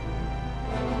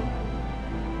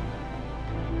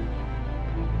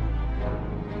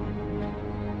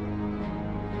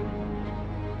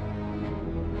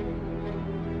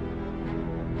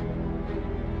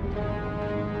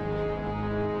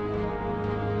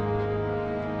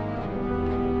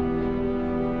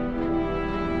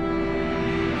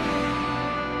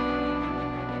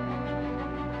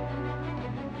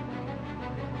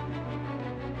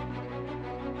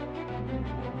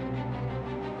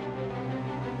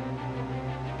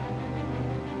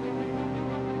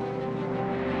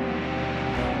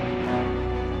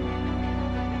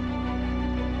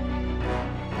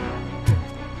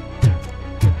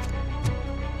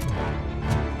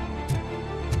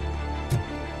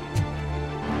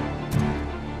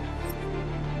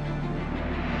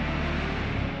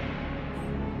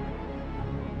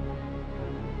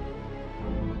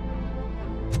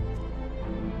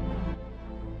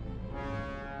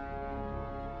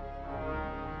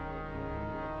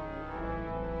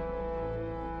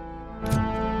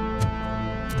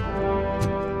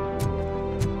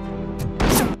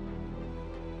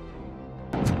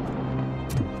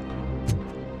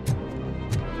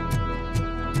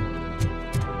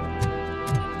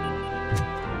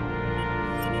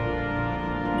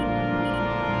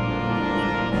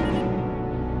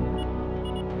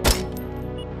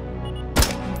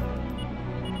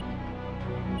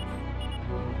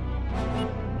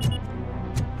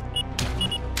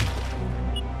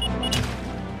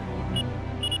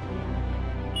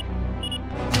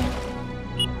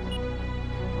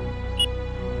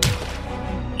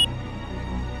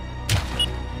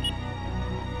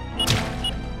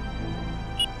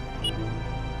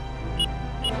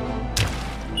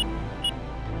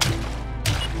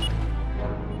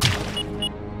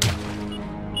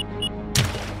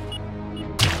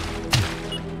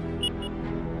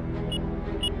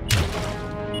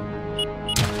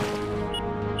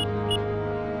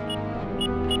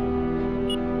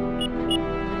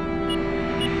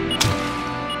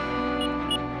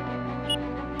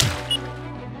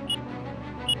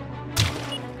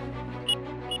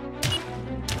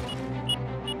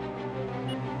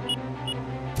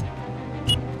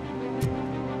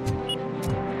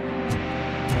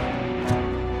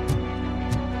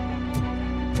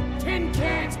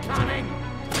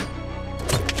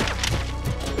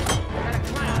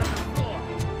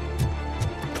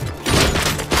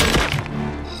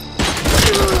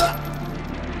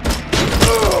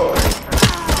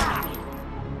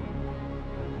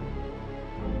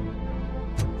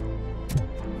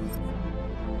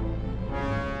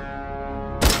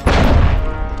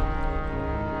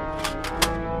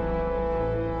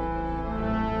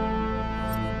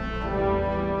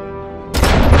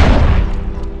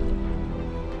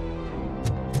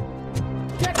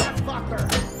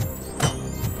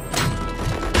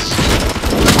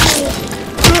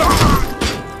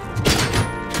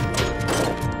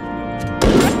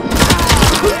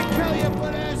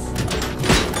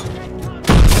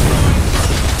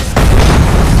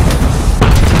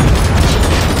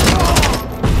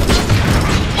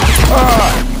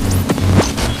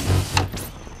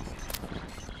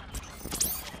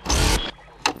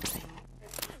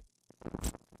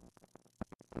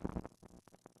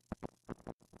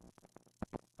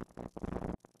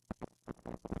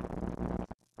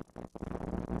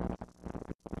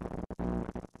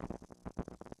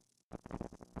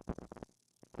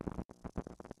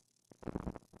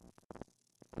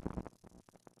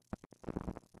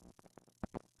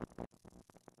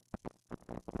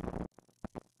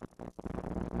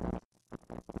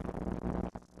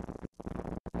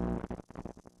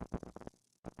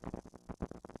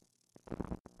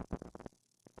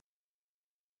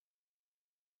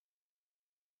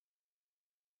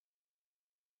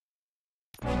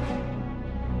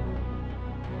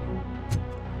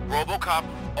 ROBOCOP,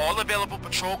 all available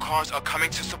patrol cars are coming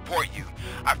to support you.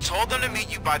 I've told them to meet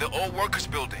you by the old workers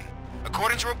building.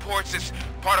 According to reports, it's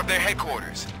part of their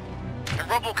headquarters. And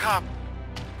ROBOCOP,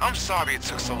 I'm sorry it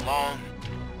took so long.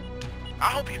 I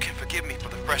hope you can forgive me for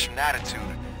the freshman attitude.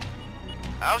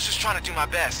 I was just trying to do my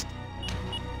best.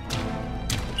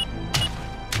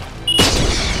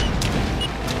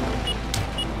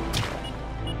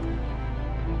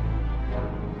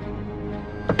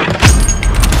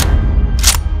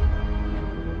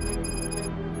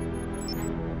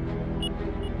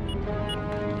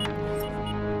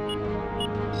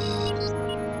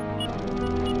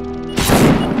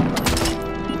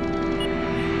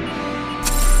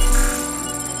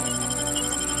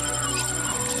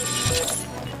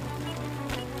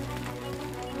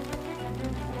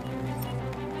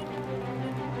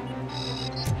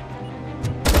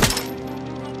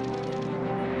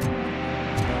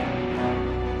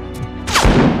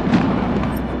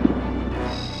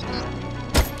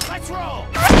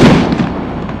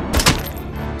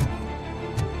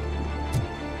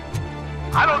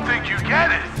 I don't think you get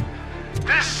it.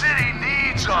 This city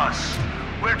needs us.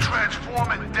 We're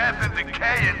transforming death and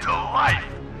decay into life.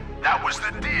 That was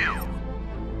the deal.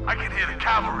 I can hear the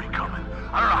cavalry coming.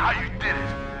 I don't know how you did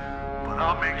it, but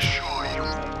I'll make sure you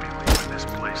won't be leaving this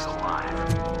place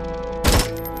alive.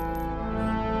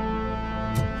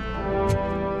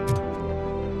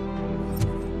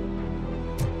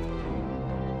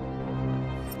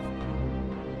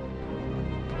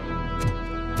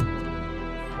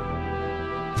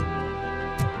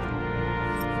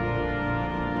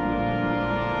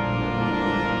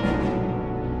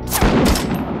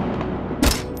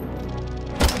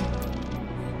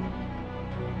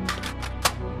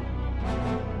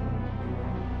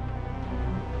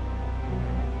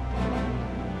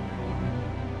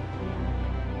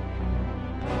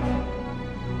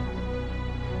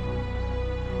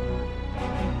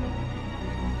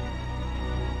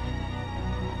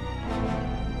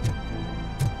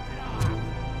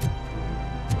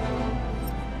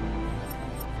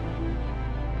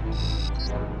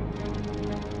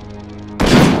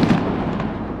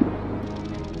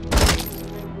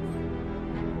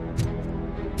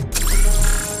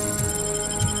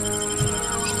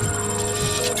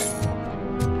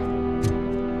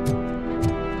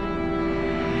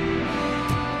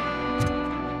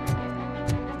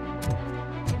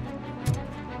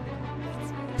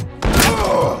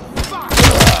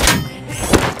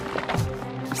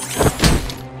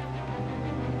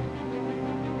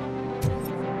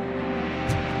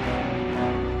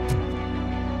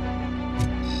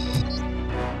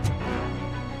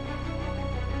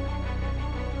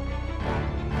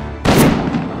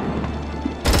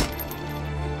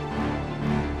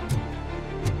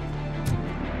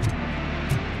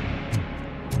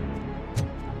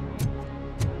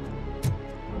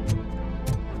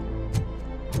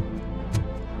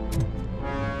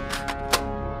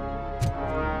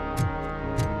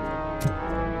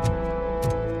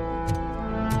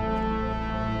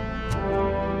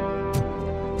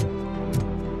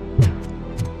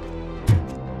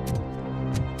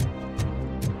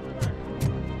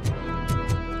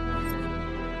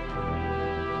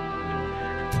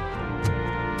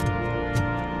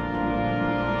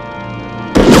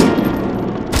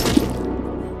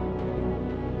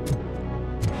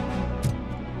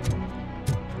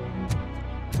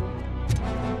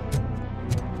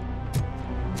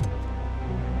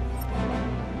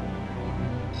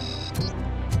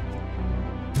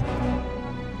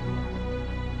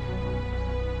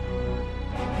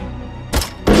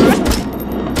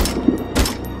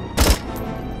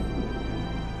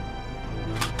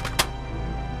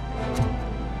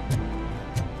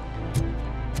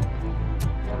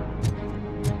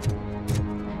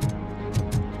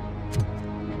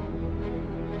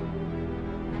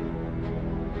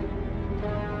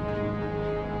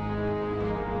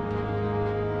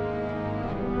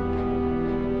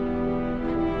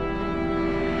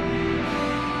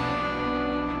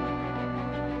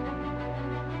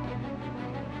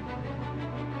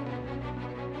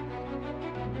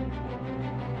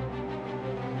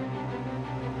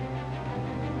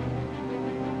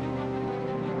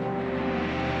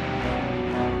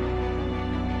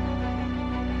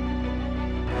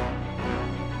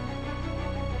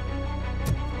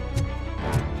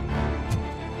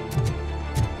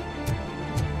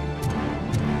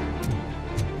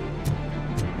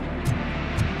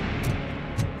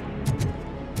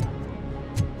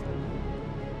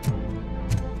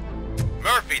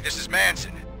 This is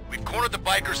Manson. We've cornered the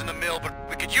bikers in the mill, but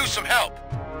we could use some help.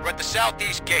 We're at the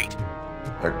southeast gate.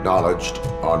 Acknowledged.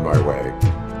 On my way.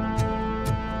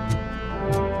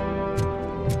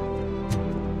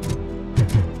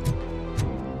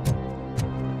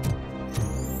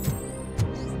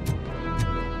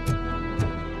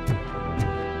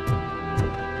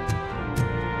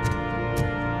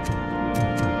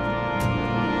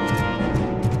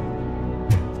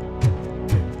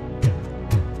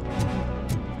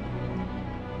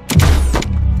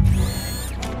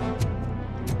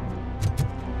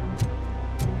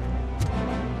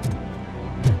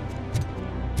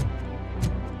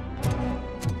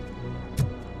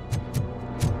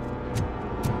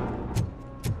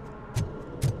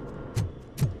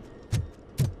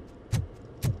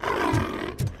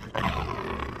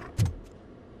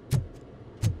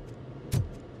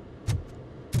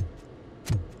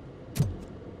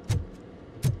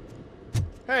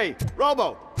 Hey,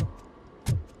 Robo!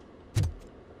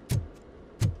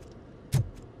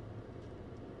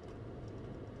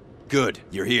 Good,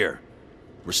 you're here.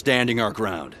 We're standing our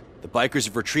ground. The bikers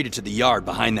have retreated to the yard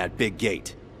behind that big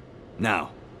gate.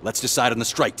 Now, let's decide on the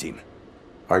strike team.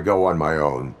 I go on my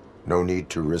own. No need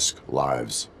to risk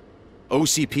lives.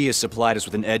 OCP has supplied us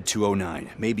with an ED 209.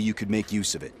 Maybe you could make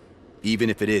use of it. Even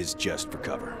if it is just for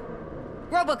cover.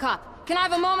 ROBOCOP, can I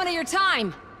have a moment of your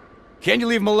time? Can you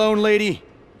leave him alone, lady?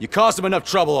 You caused him enough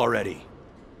trouble already.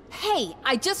 Hey,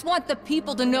 I just want the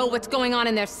people to know what's going on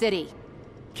in their city.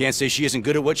 Can't say she isn't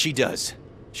good at what she does.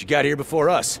 She got here before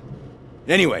us.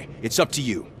 Anyway, it's up to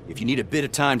you. If you need a bit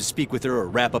of time to speak with her or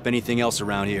wrap up anything else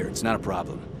around here, it's not a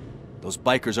problem. Those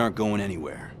bikers aren't going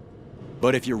anywhere.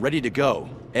 But if you're ready to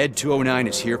go, ED 209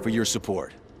 is here for your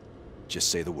support. Just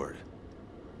say the word.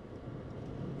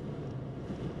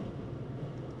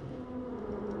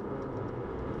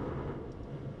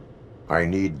 I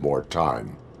need more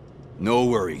time. No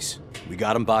worries. We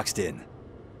got them boxed in.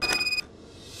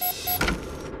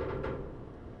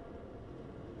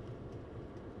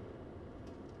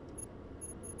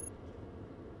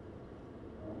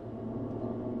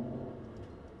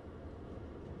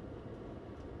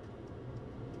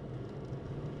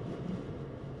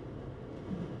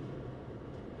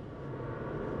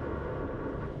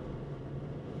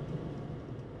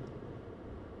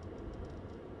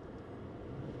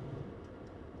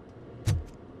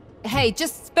 Hey,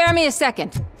 just spare me a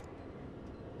second.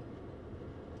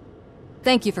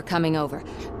 Thank you for coming over.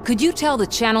 Could you tell the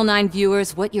Channel 9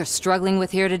 viewers what you're struggling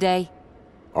with here today?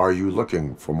 Are you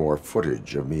looking for more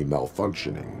footage of me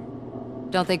malfunctioning?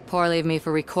 Don't think poorly of me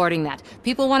for recording that.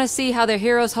 People want to see how their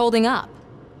hero's holding up.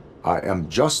 I am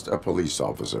just a police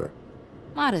officer.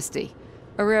 Modesty.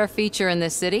 A rare feature in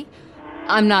this city.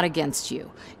 I'm not against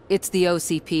you. It's the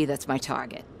OCP that's my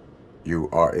target. You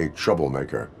are a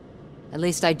troublemaker. At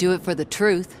least I do it for the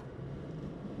truth.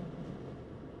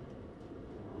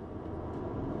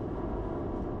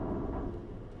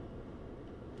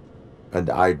 And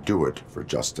I do it for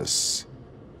justice.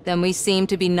 Then we seem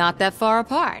to be not that far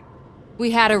apart.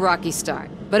 We had a rocky start,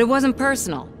 but it wasn't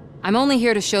personal. I'm only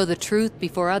here to show the truth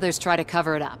before others try to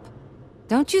cover it up.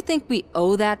 Don't you think we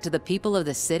owe that to the people of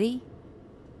the city?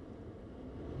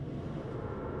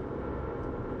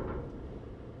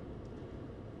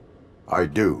 I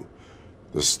do.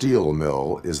 The steel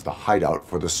mill is the hideout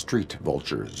for the street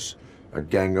vultures, a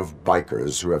gang of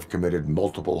bikers who have committed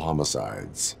multiple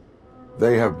homicides.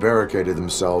 They have barricaded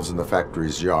themselves in the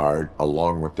factory's yard,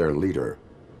 along with their leader.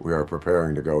 We are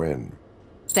preparing to go in.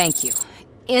 Thank you.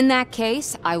 In that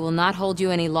case, I will not hold you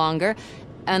any longer,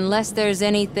 unless there's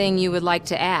anything you would like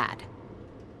to add.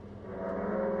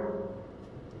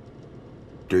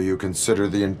 Do you consider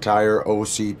the entire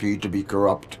OCP to be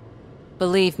corrupt?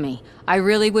 Believe me, I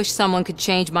really wish someone could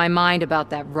change my mind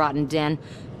about that rotten den.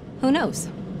 Who knows?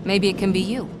 Maybe it can be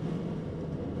you.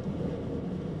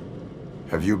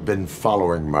 Have you been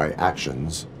following my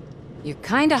actions? You're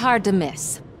kinda hard to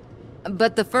miss.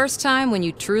 But the first time when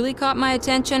you truly caught my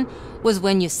attention was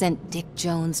when you sent Dick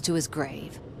Jones to his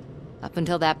grave. Up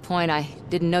until that point, I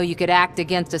didn't know you could act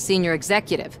against a senior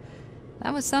executive.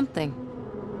 That was something.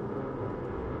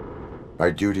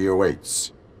 My duty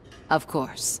awaits. Of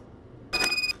course.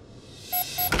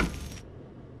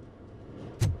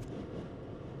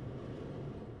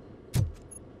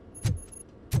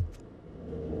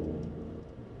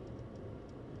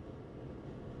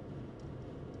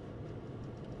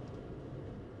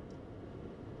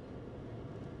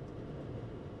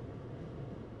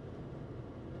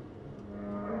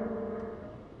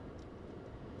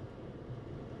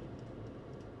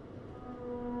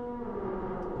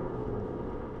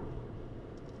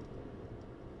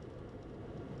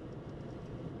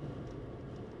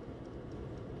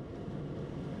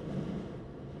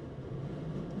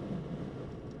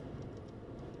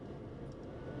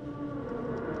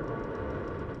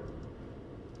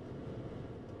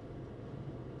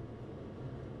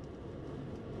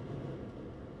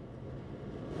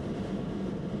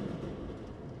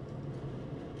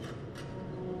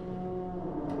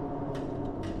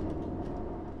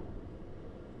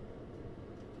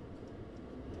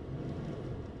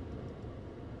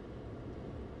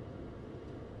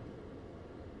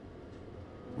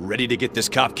 Ready to get this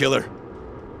cop killer?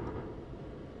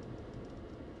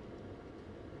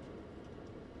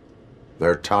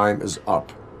 Their time is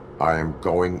up. I am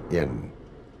going in.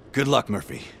 Good luck,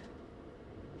 Murphy.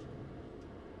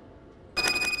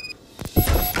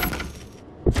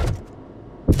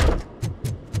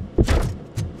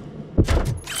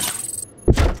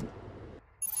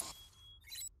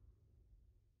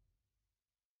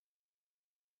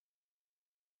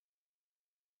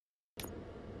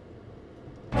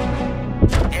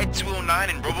 Ed 209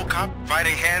 and ROBOCop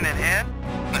fighting hand in hand?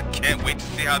 I can't wait to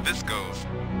see how this goes.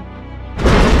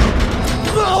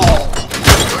 So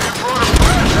you brought a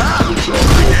friend, huh?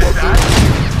 I guess that.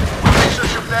 Wasn't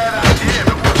such a bad idea,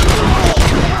 but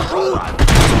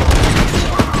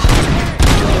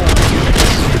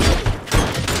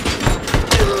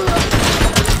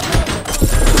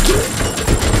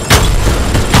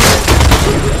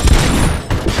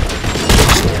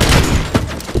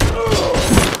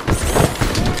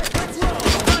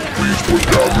please put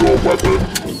down your weapon.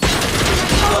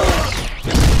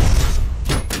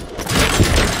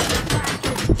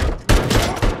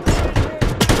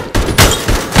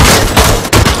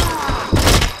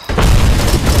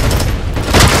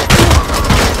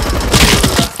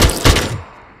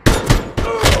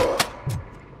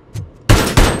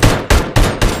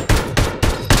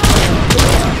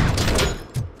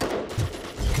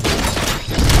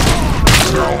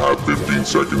 Now have 15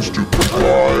 seconds to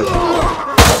comply.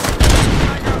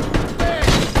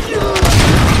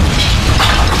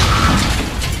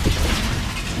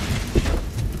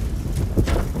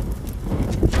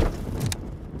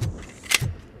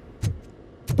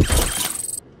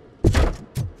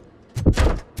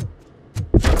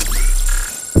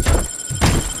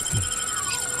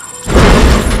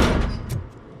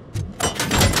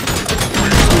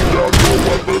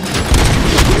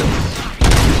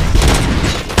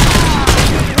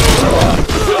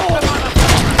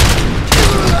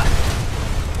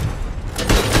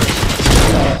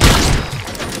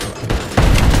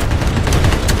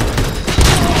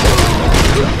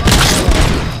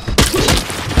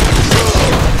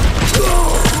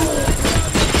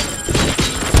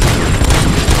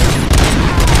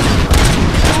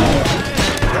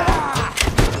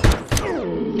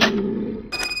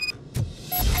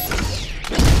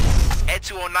 Ed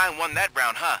 209 won that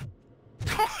round, huh?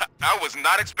 I was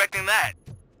not expecting that.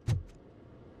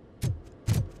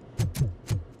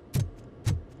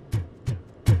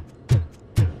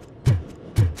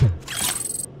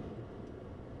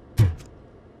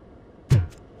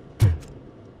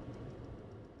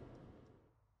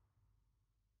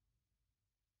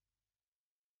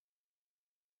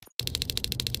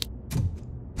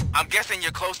 I'm guessing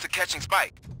you're close to catching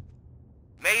Spike.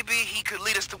 Maybe he could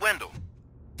lead us to Wendell.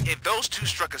 If those two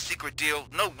struck a secret deal,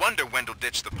 no wonder Wendell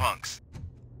ditched the punks.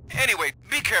 Anyway,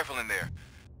 be careful in there.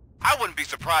 I wouldn't be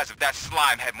surprised if that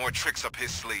slime had more tricks up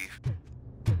his sleeve.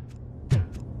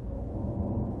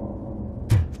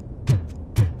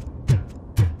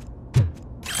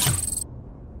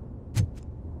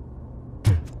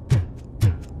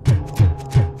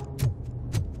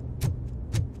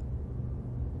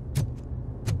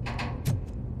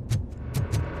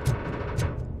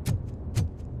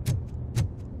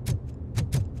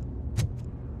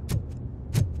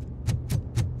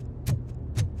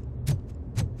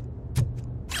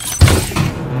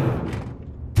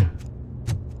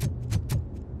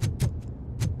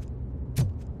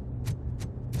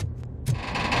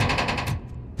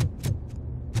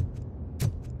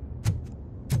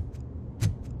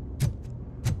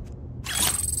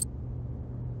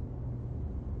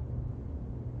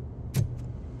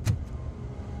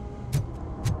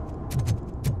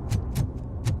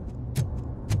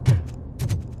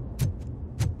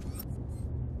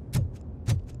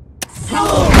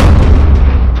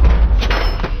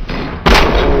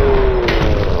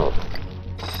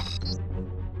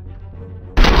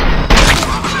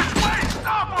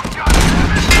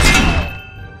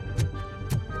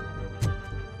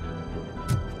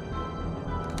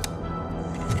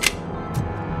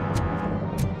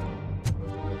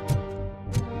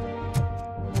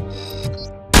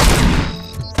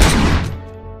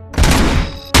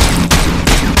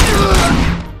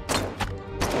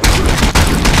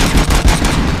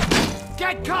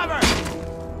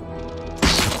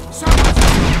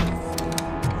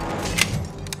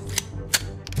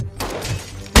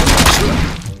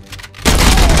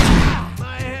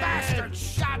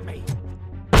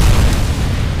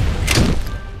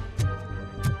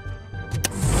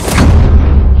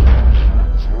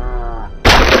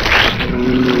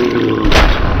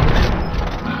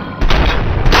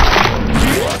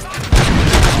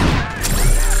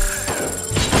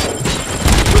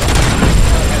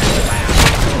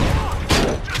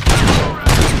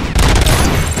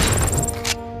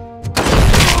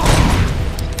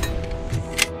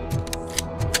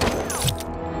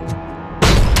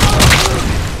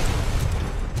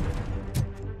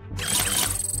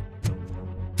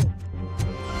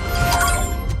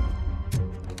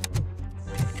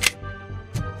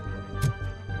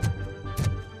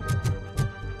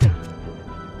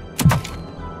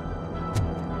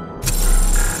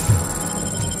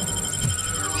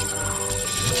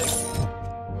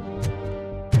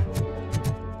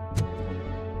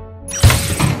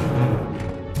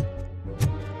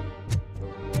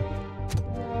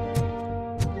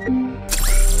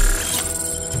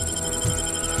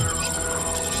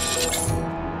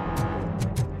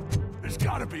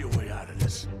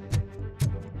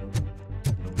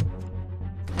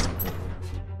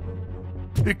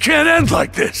 It can't end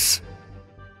like this!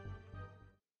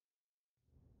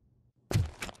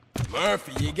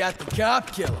 Murphy, you got the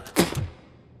cop killer.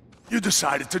 You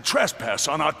decided to trespass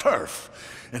on our turf,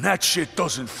 and that shit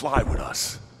doesn't fly with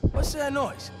us. What's that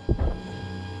noise?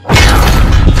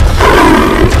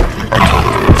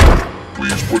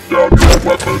 Please put down your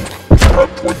weapon. You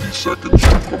have 20 seconds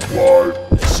to comply.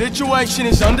 The situation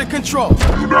is under control.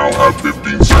 You now have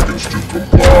 15 seconds to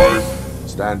comply.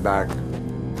 Stand back.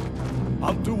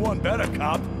 I'll do one better,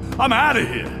 cop. I'm out of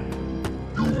here.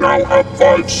 You now have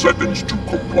 5 seconds to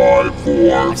comply.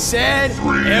 4, I said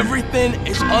 3, everything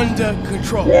is 2, under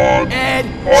control. 1. Ed,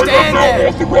 I stand am now there.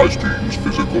 authorized to use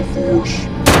physical force.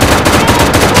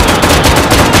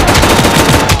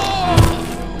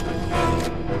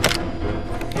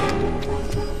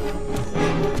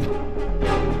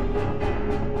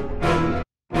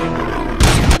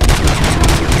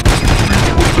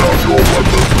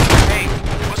 Hey,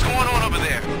 what's going on over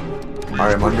there?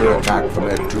 I am under attack from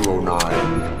Ed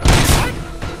 209.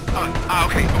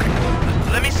 Okay.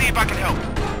 Let me see if I can help.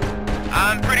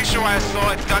 I'm pretty sure I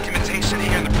saw its documentation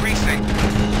here in the precinct.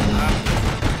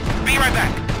 Be right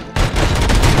back.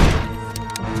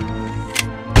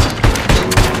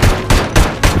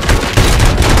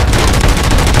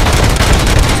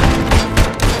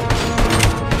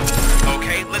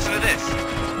 Okay, listen to this.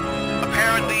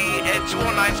 Apparently, Ed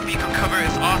 209's speaker cover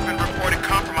is often reported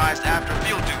compromised after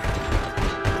field duty.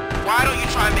 Why don't you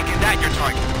try making that your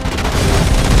target?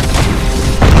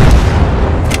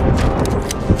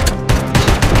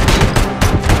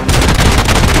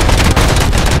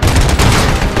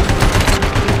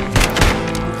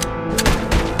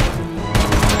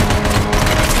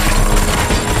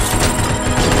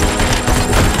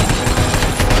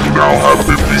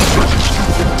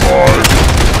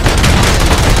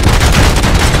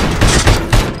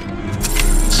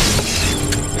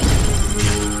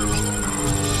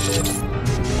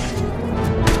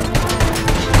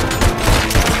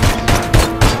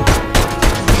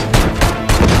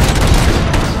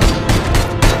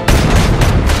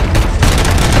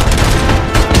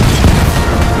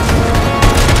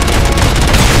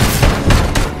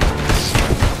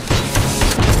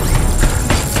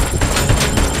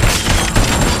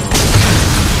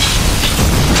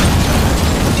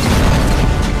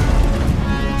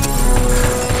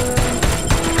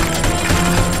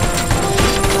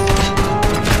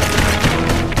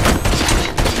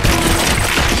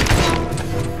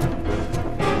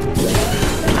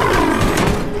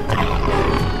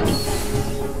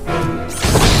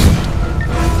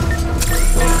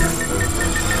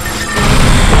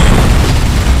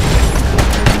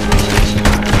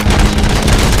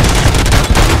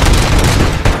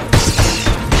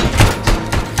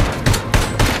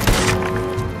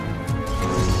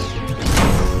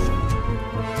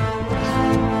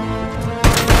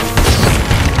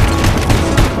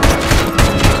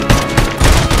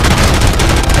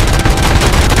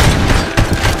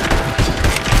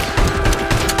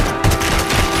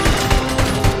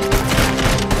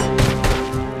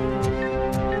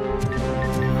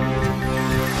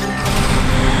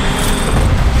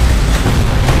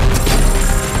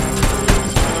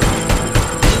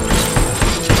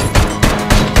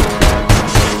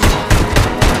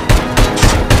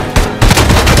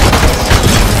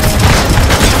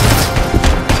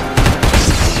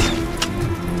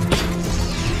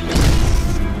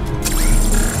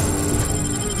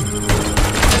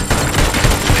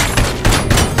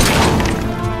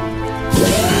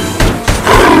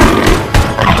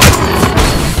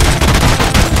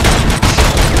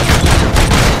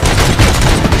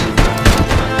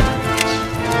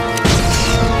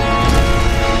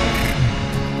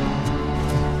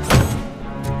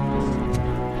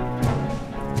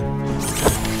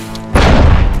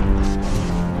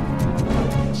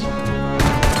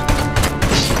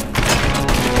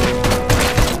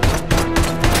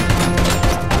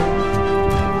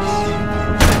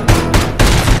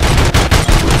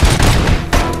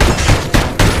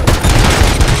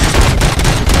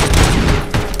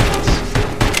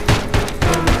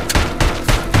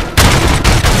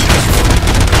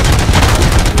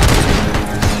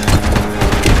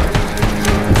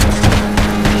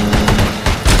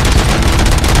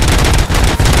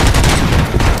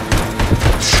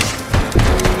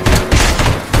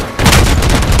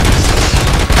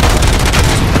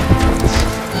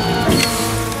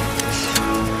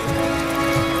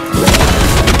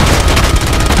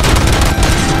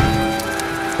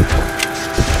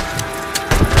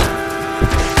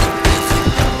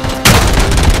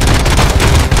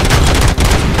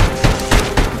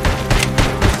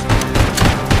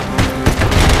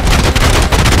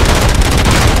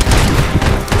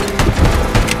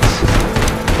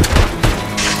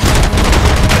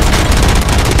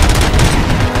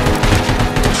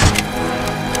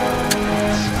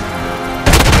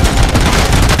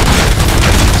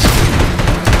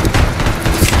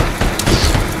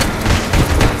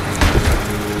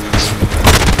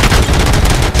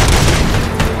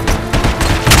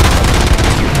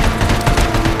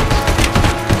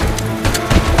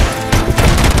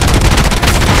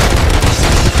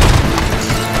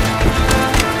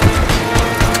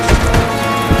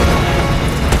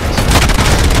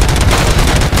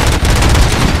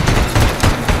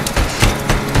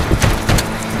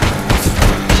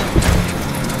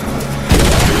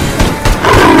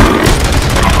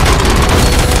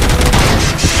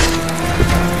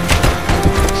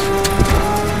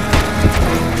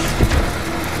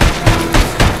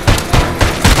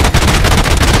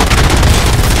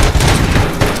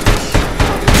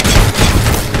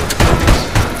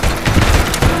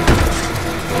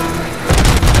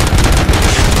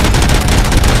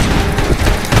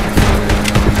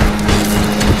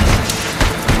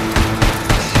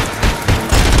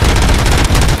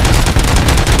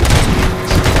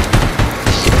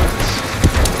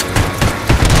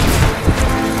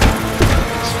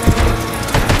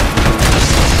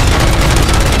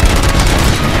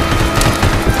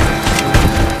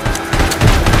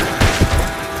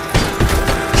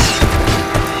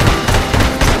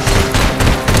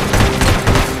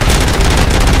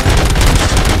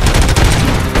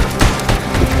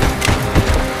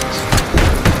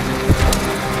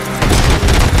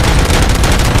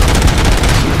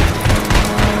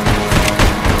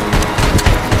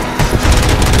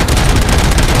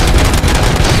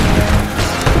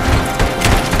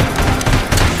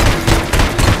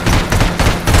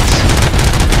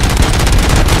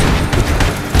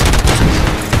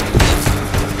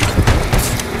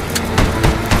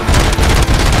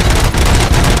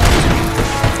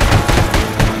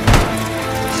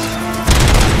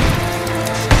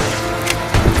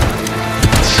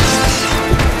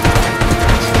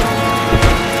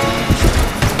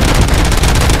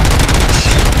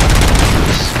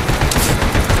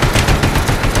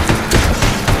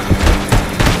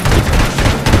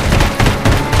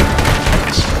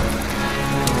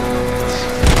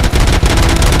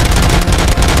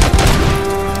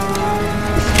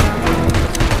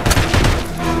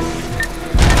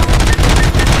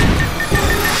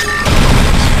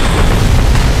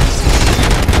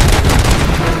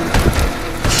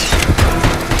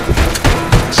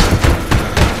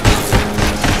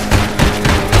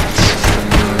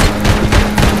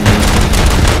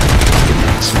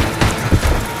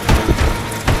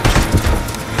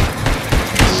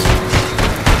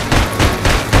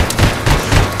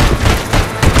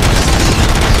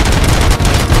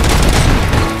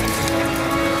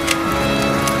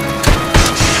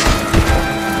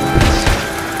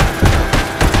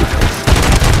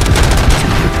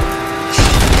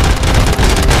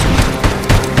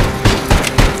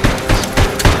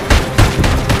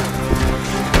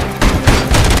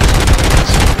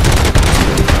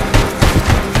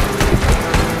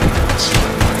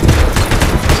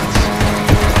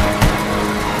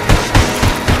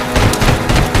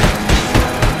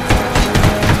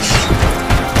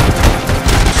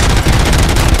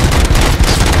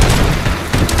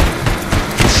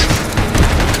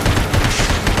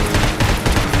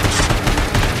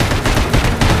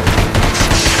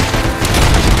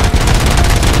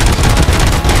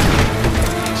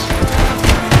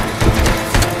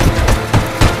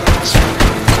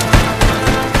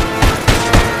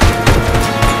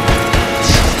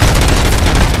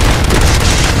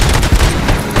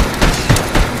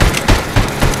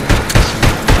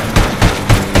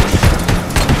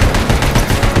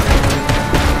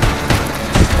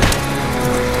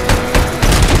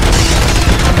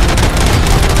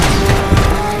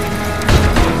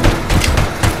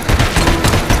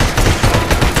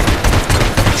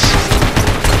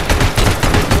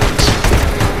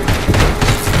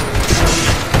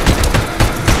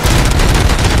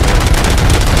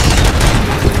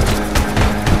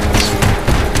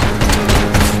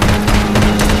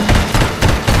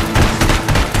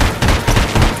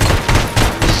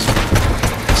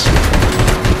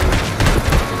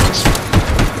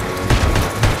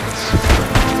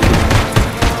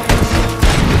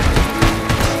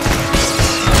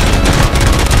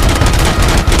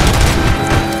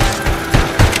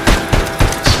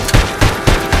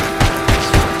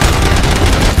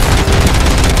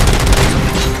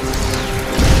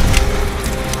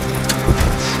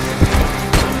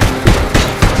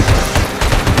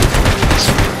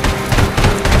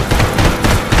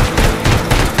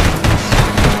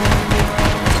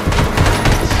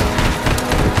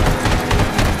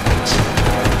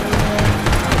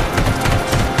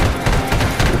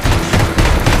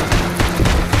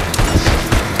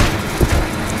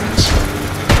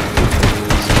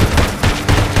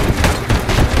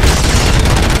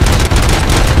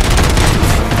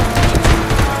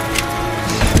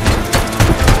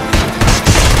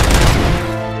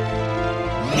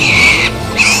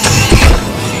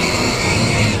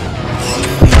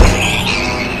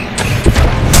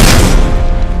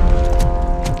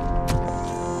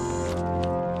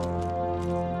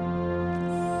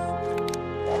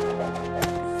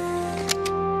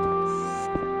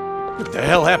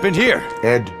 happened here?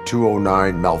 Ed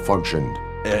 209 malfunctioned.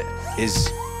 Is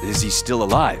he still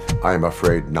alive? I'm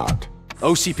afraid not.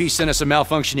 OCP sent us a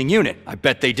malfunctioning unit. I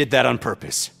bet they did that on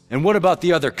purpose. And what about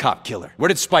the other cop killer? Where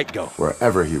did Spike go?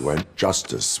 Wherever he went,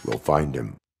 justice will find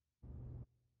him.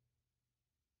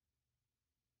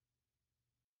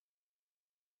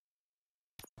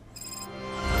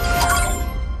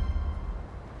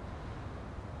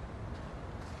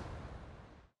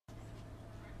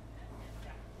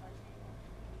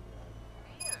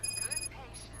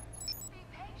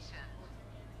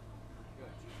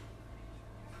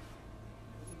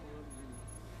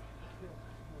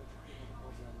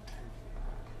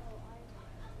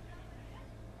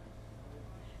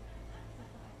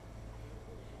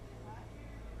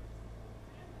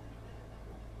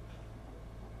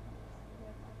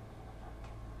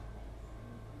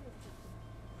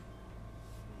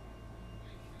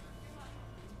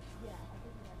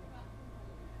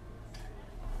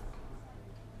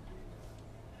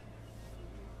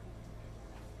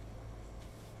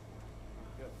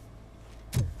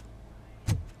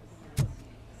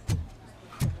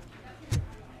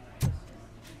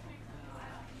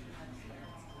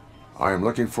 I am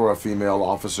looking for a female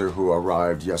officer who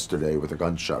arrived yesterday with a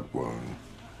gunshot wound.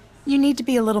 You need to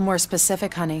be a little more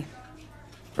specific, honey.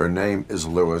 Her name is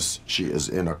Lewis. She is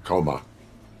in a coma.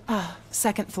 Ah,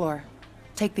 second floor.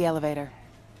 Take the elevator.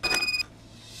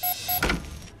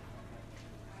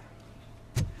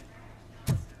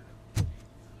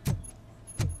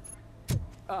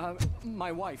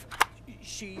 My wife.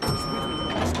 She was with me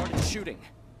when I started shooting.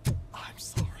 I'm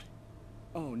sorry.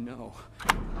 Oh, no.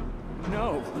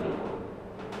 No!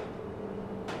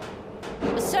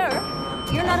 Sir,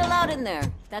 you're not allowed in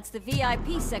there. That's the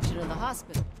VIP section of the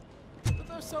hospital. But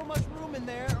there's so much room in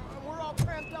there, and we're all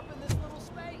cramped up in this little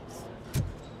space.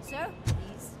 Sir,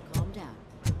 please calm down.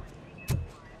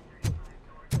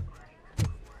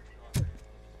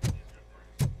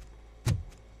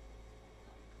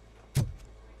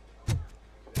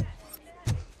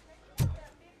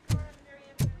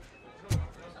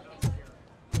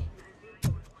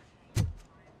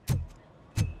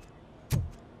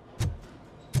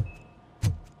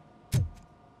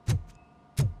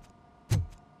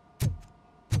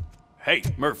 Hey,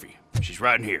 Murphy. She's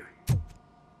right in here.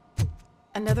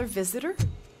 Another visitor?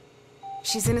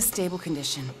 She's in a stable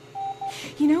condition.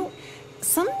 You know,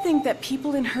 some think that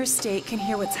people in her state can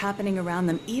hear what's happening around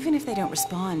them even if they don't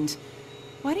respond.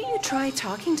 Why don't you try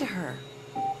talking to her?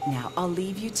 Now, I'll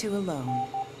leave you two alone.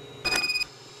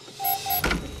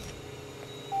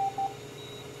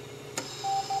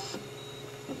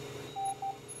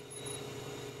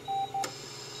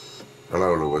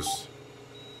 Hello, Lewis.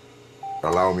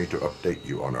 Allow me to update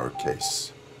you on our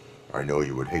case. I know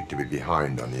you would hate to be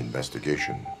behind on the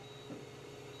investigation.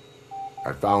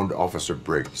 I found Officer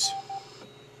Briggs.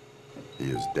 He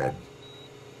is dead.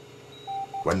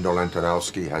 Wendell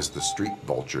Antonowski has the street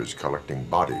vultures collecting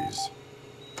bodies.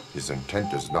 His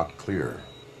intent is not clear.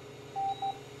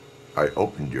 I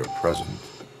opened your present.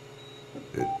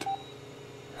 It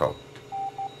helped.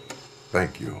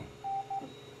 Thank you.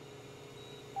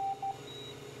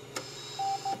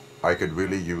 I could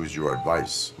really use your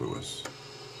advice, Lewis.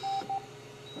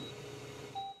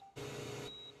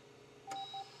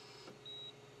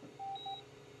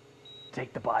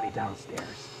 Take the body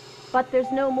downstairs. But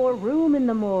there's no more room in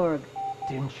the morgue.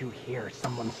 Didn't you hear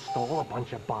someone stole a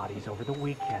bunch of bodies over the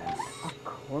weekend? A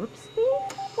corpse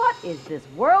thief? What is this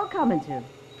world coming to?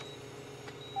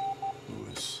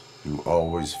 Lewis, you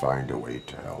always find a way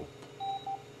to help.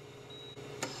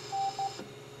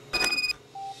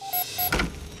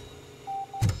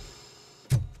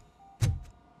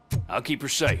 I'll keep her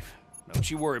safe. Don't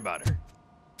you worry about her.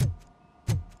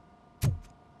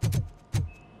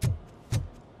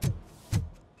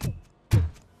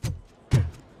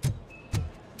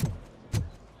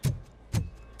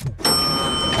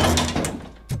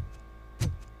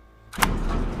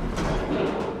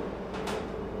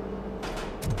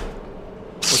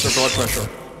 What's her blood pressure?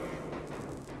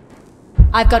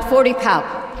 I've got 40 pow.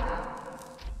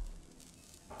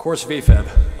 Course VFib.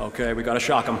 Okay, we gotta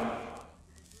shock him.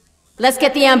 Let's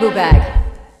get the ambu bag.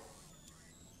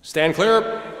 Stand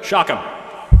clear. Shock him.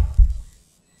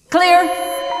 Clear.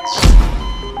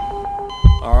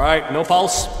 All right, no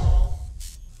pulse.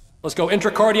 Let's go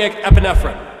intracardiac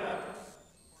epinephrine.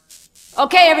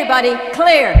 Okay, everybody,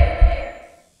 clear.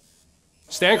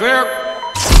 Stand clear.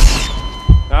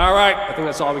 All right, I think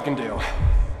that's all we can do.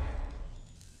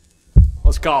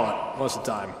 Let's call it. What's the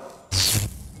time?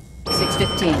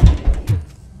 6:15.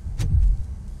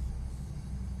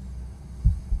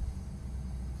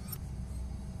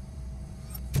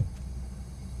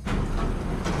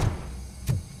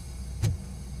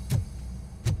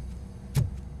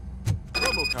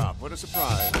 ROBOCOP. What a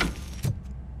surprise.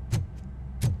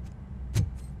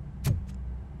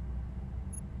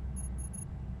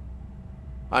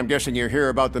 I'm guessing you're here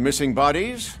about the missing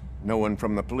bodies? No one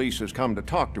from the police has come to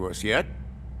talk to us yet.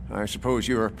 I suppose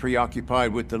you're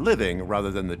preoccupied with the living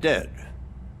rather than the dead.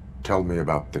 Tell me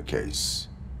about the case.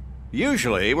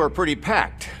 Usually, we're pretty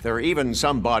packed. There are even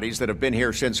some bodies that have been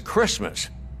here since Christmas.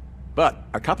 But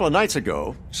a couple of nights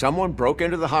ago, someone broke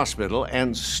into the hospital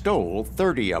and stole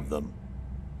 30 of them.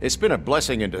 It's been a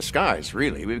blessing in disguise,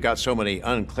 really. We've got so many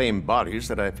unclaimed bodies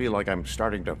that I feel like I'm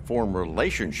starting to form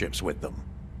relationships with them.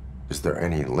 Is there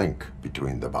any link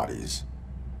between the bodies?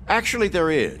 Actually,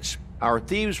 there is. Our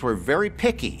thieves were very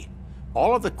picky.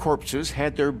 All of the corpses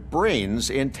had their brains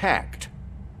intact.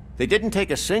 They didn't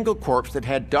take a single corpse that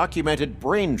had documented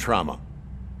brain trauma.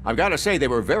 I've got to say, they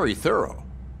were very thorough.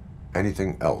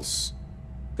 Anything else?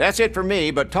 That's it for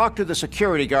me, but talk to the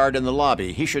security guard in the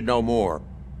lobby. He should know more.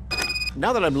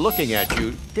 Now that I'm looking at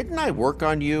you, didn't I work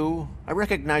on you? I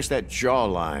recognize that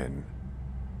jawline.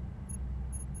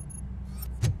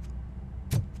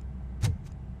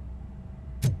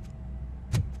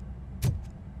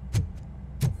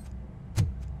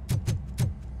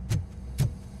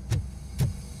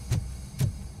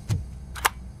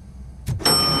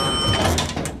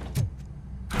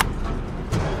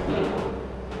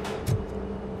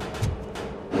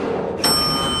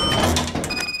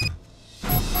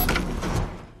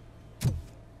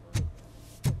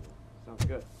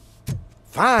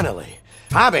 Finally!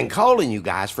 I've been calling you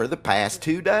guys for the past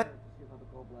 2 days.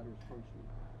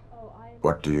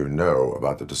 What do you know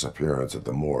about the disappearance at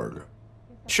the morgue?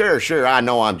 Sure, I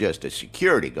know I'm just a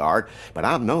security guard, but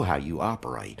I know how you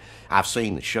operate. I've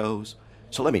seen the shows,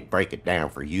 so let me break it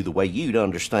down for you the way you'd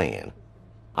understand.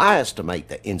 I estimate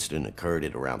the incident occurred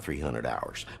at around 300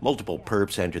 hours. Multiple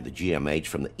perps entered the GMH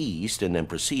from the east and then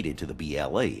proceeded to the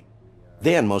BLE.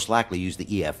 Then most likely used the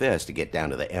EFS to get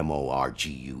down to the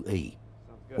MORGUE.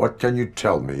 What can you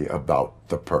tell me about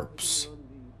the perps?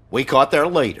 We caught their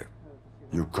leader.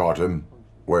 You caught him?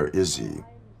 Where is he?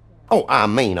 Oh, I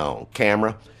mean on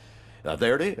camera.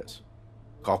 There it is.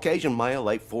 Caucasian male,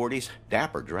 late 40s,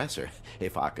 dapper dresser,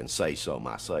 if I can say so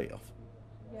myself.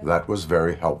 That was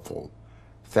very helpful.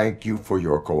 Thank you for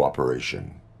your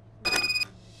cooperation.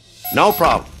 No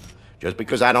problem. Just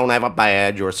because I don't have a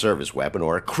badge or a service weapon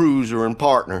or a cruiser and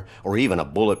partner or even a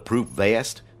bulletproof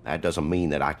vest, that doesn't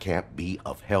mean that I can't be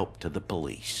of help to the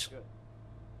police. They're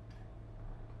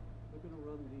going to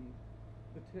run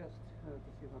the test to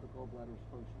see how the gallbladder is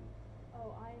functioning.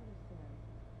 Oh, I understand.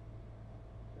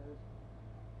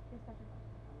 Yes, Doctor.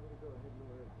 I'm going to go ahead and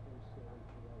order a case would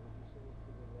you send it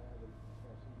to the lab and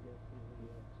see get through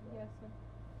the Yes, sir.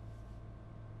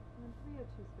 When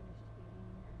 302's finished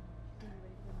feeding, she's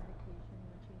ready for medication. You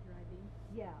want to change your ID?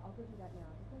 Yeah, I'll go do that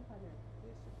now. Just in 5 minutes.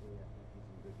 Basically, I think he's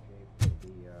in good shape. He'll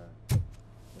be,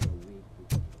 in a week.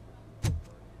 Good.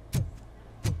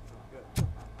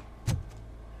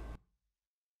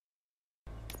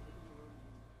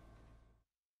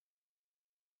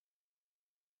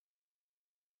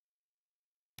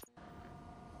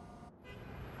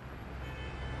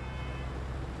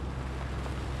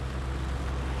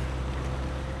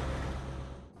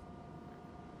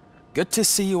 Good to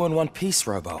see you in one piece,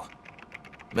 Robo.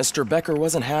 Mr. Becker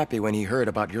wasn't happy when he heard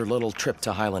about your little trip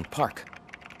to Highland Park.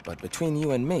 But between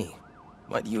you and me,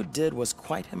 what you did was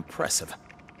quite impressive.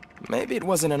 Maybe it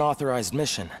wasn't an authorized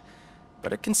mission,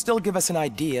 but it can still give us an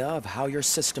idea of how your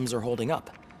systems are holding up.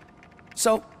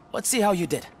 So, let's see how you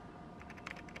did.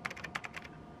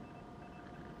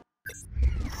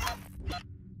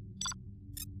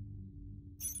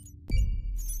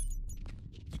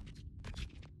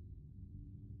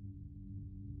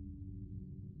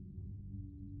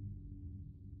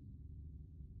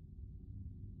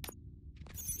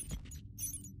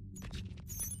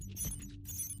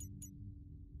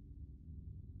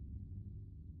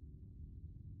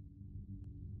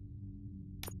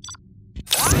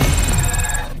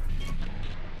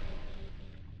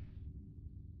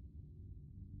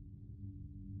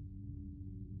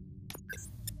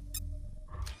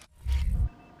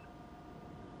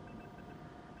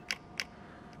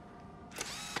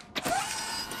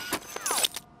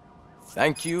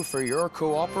 Thank you for your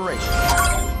cooperation.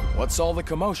 What's all the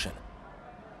commotion?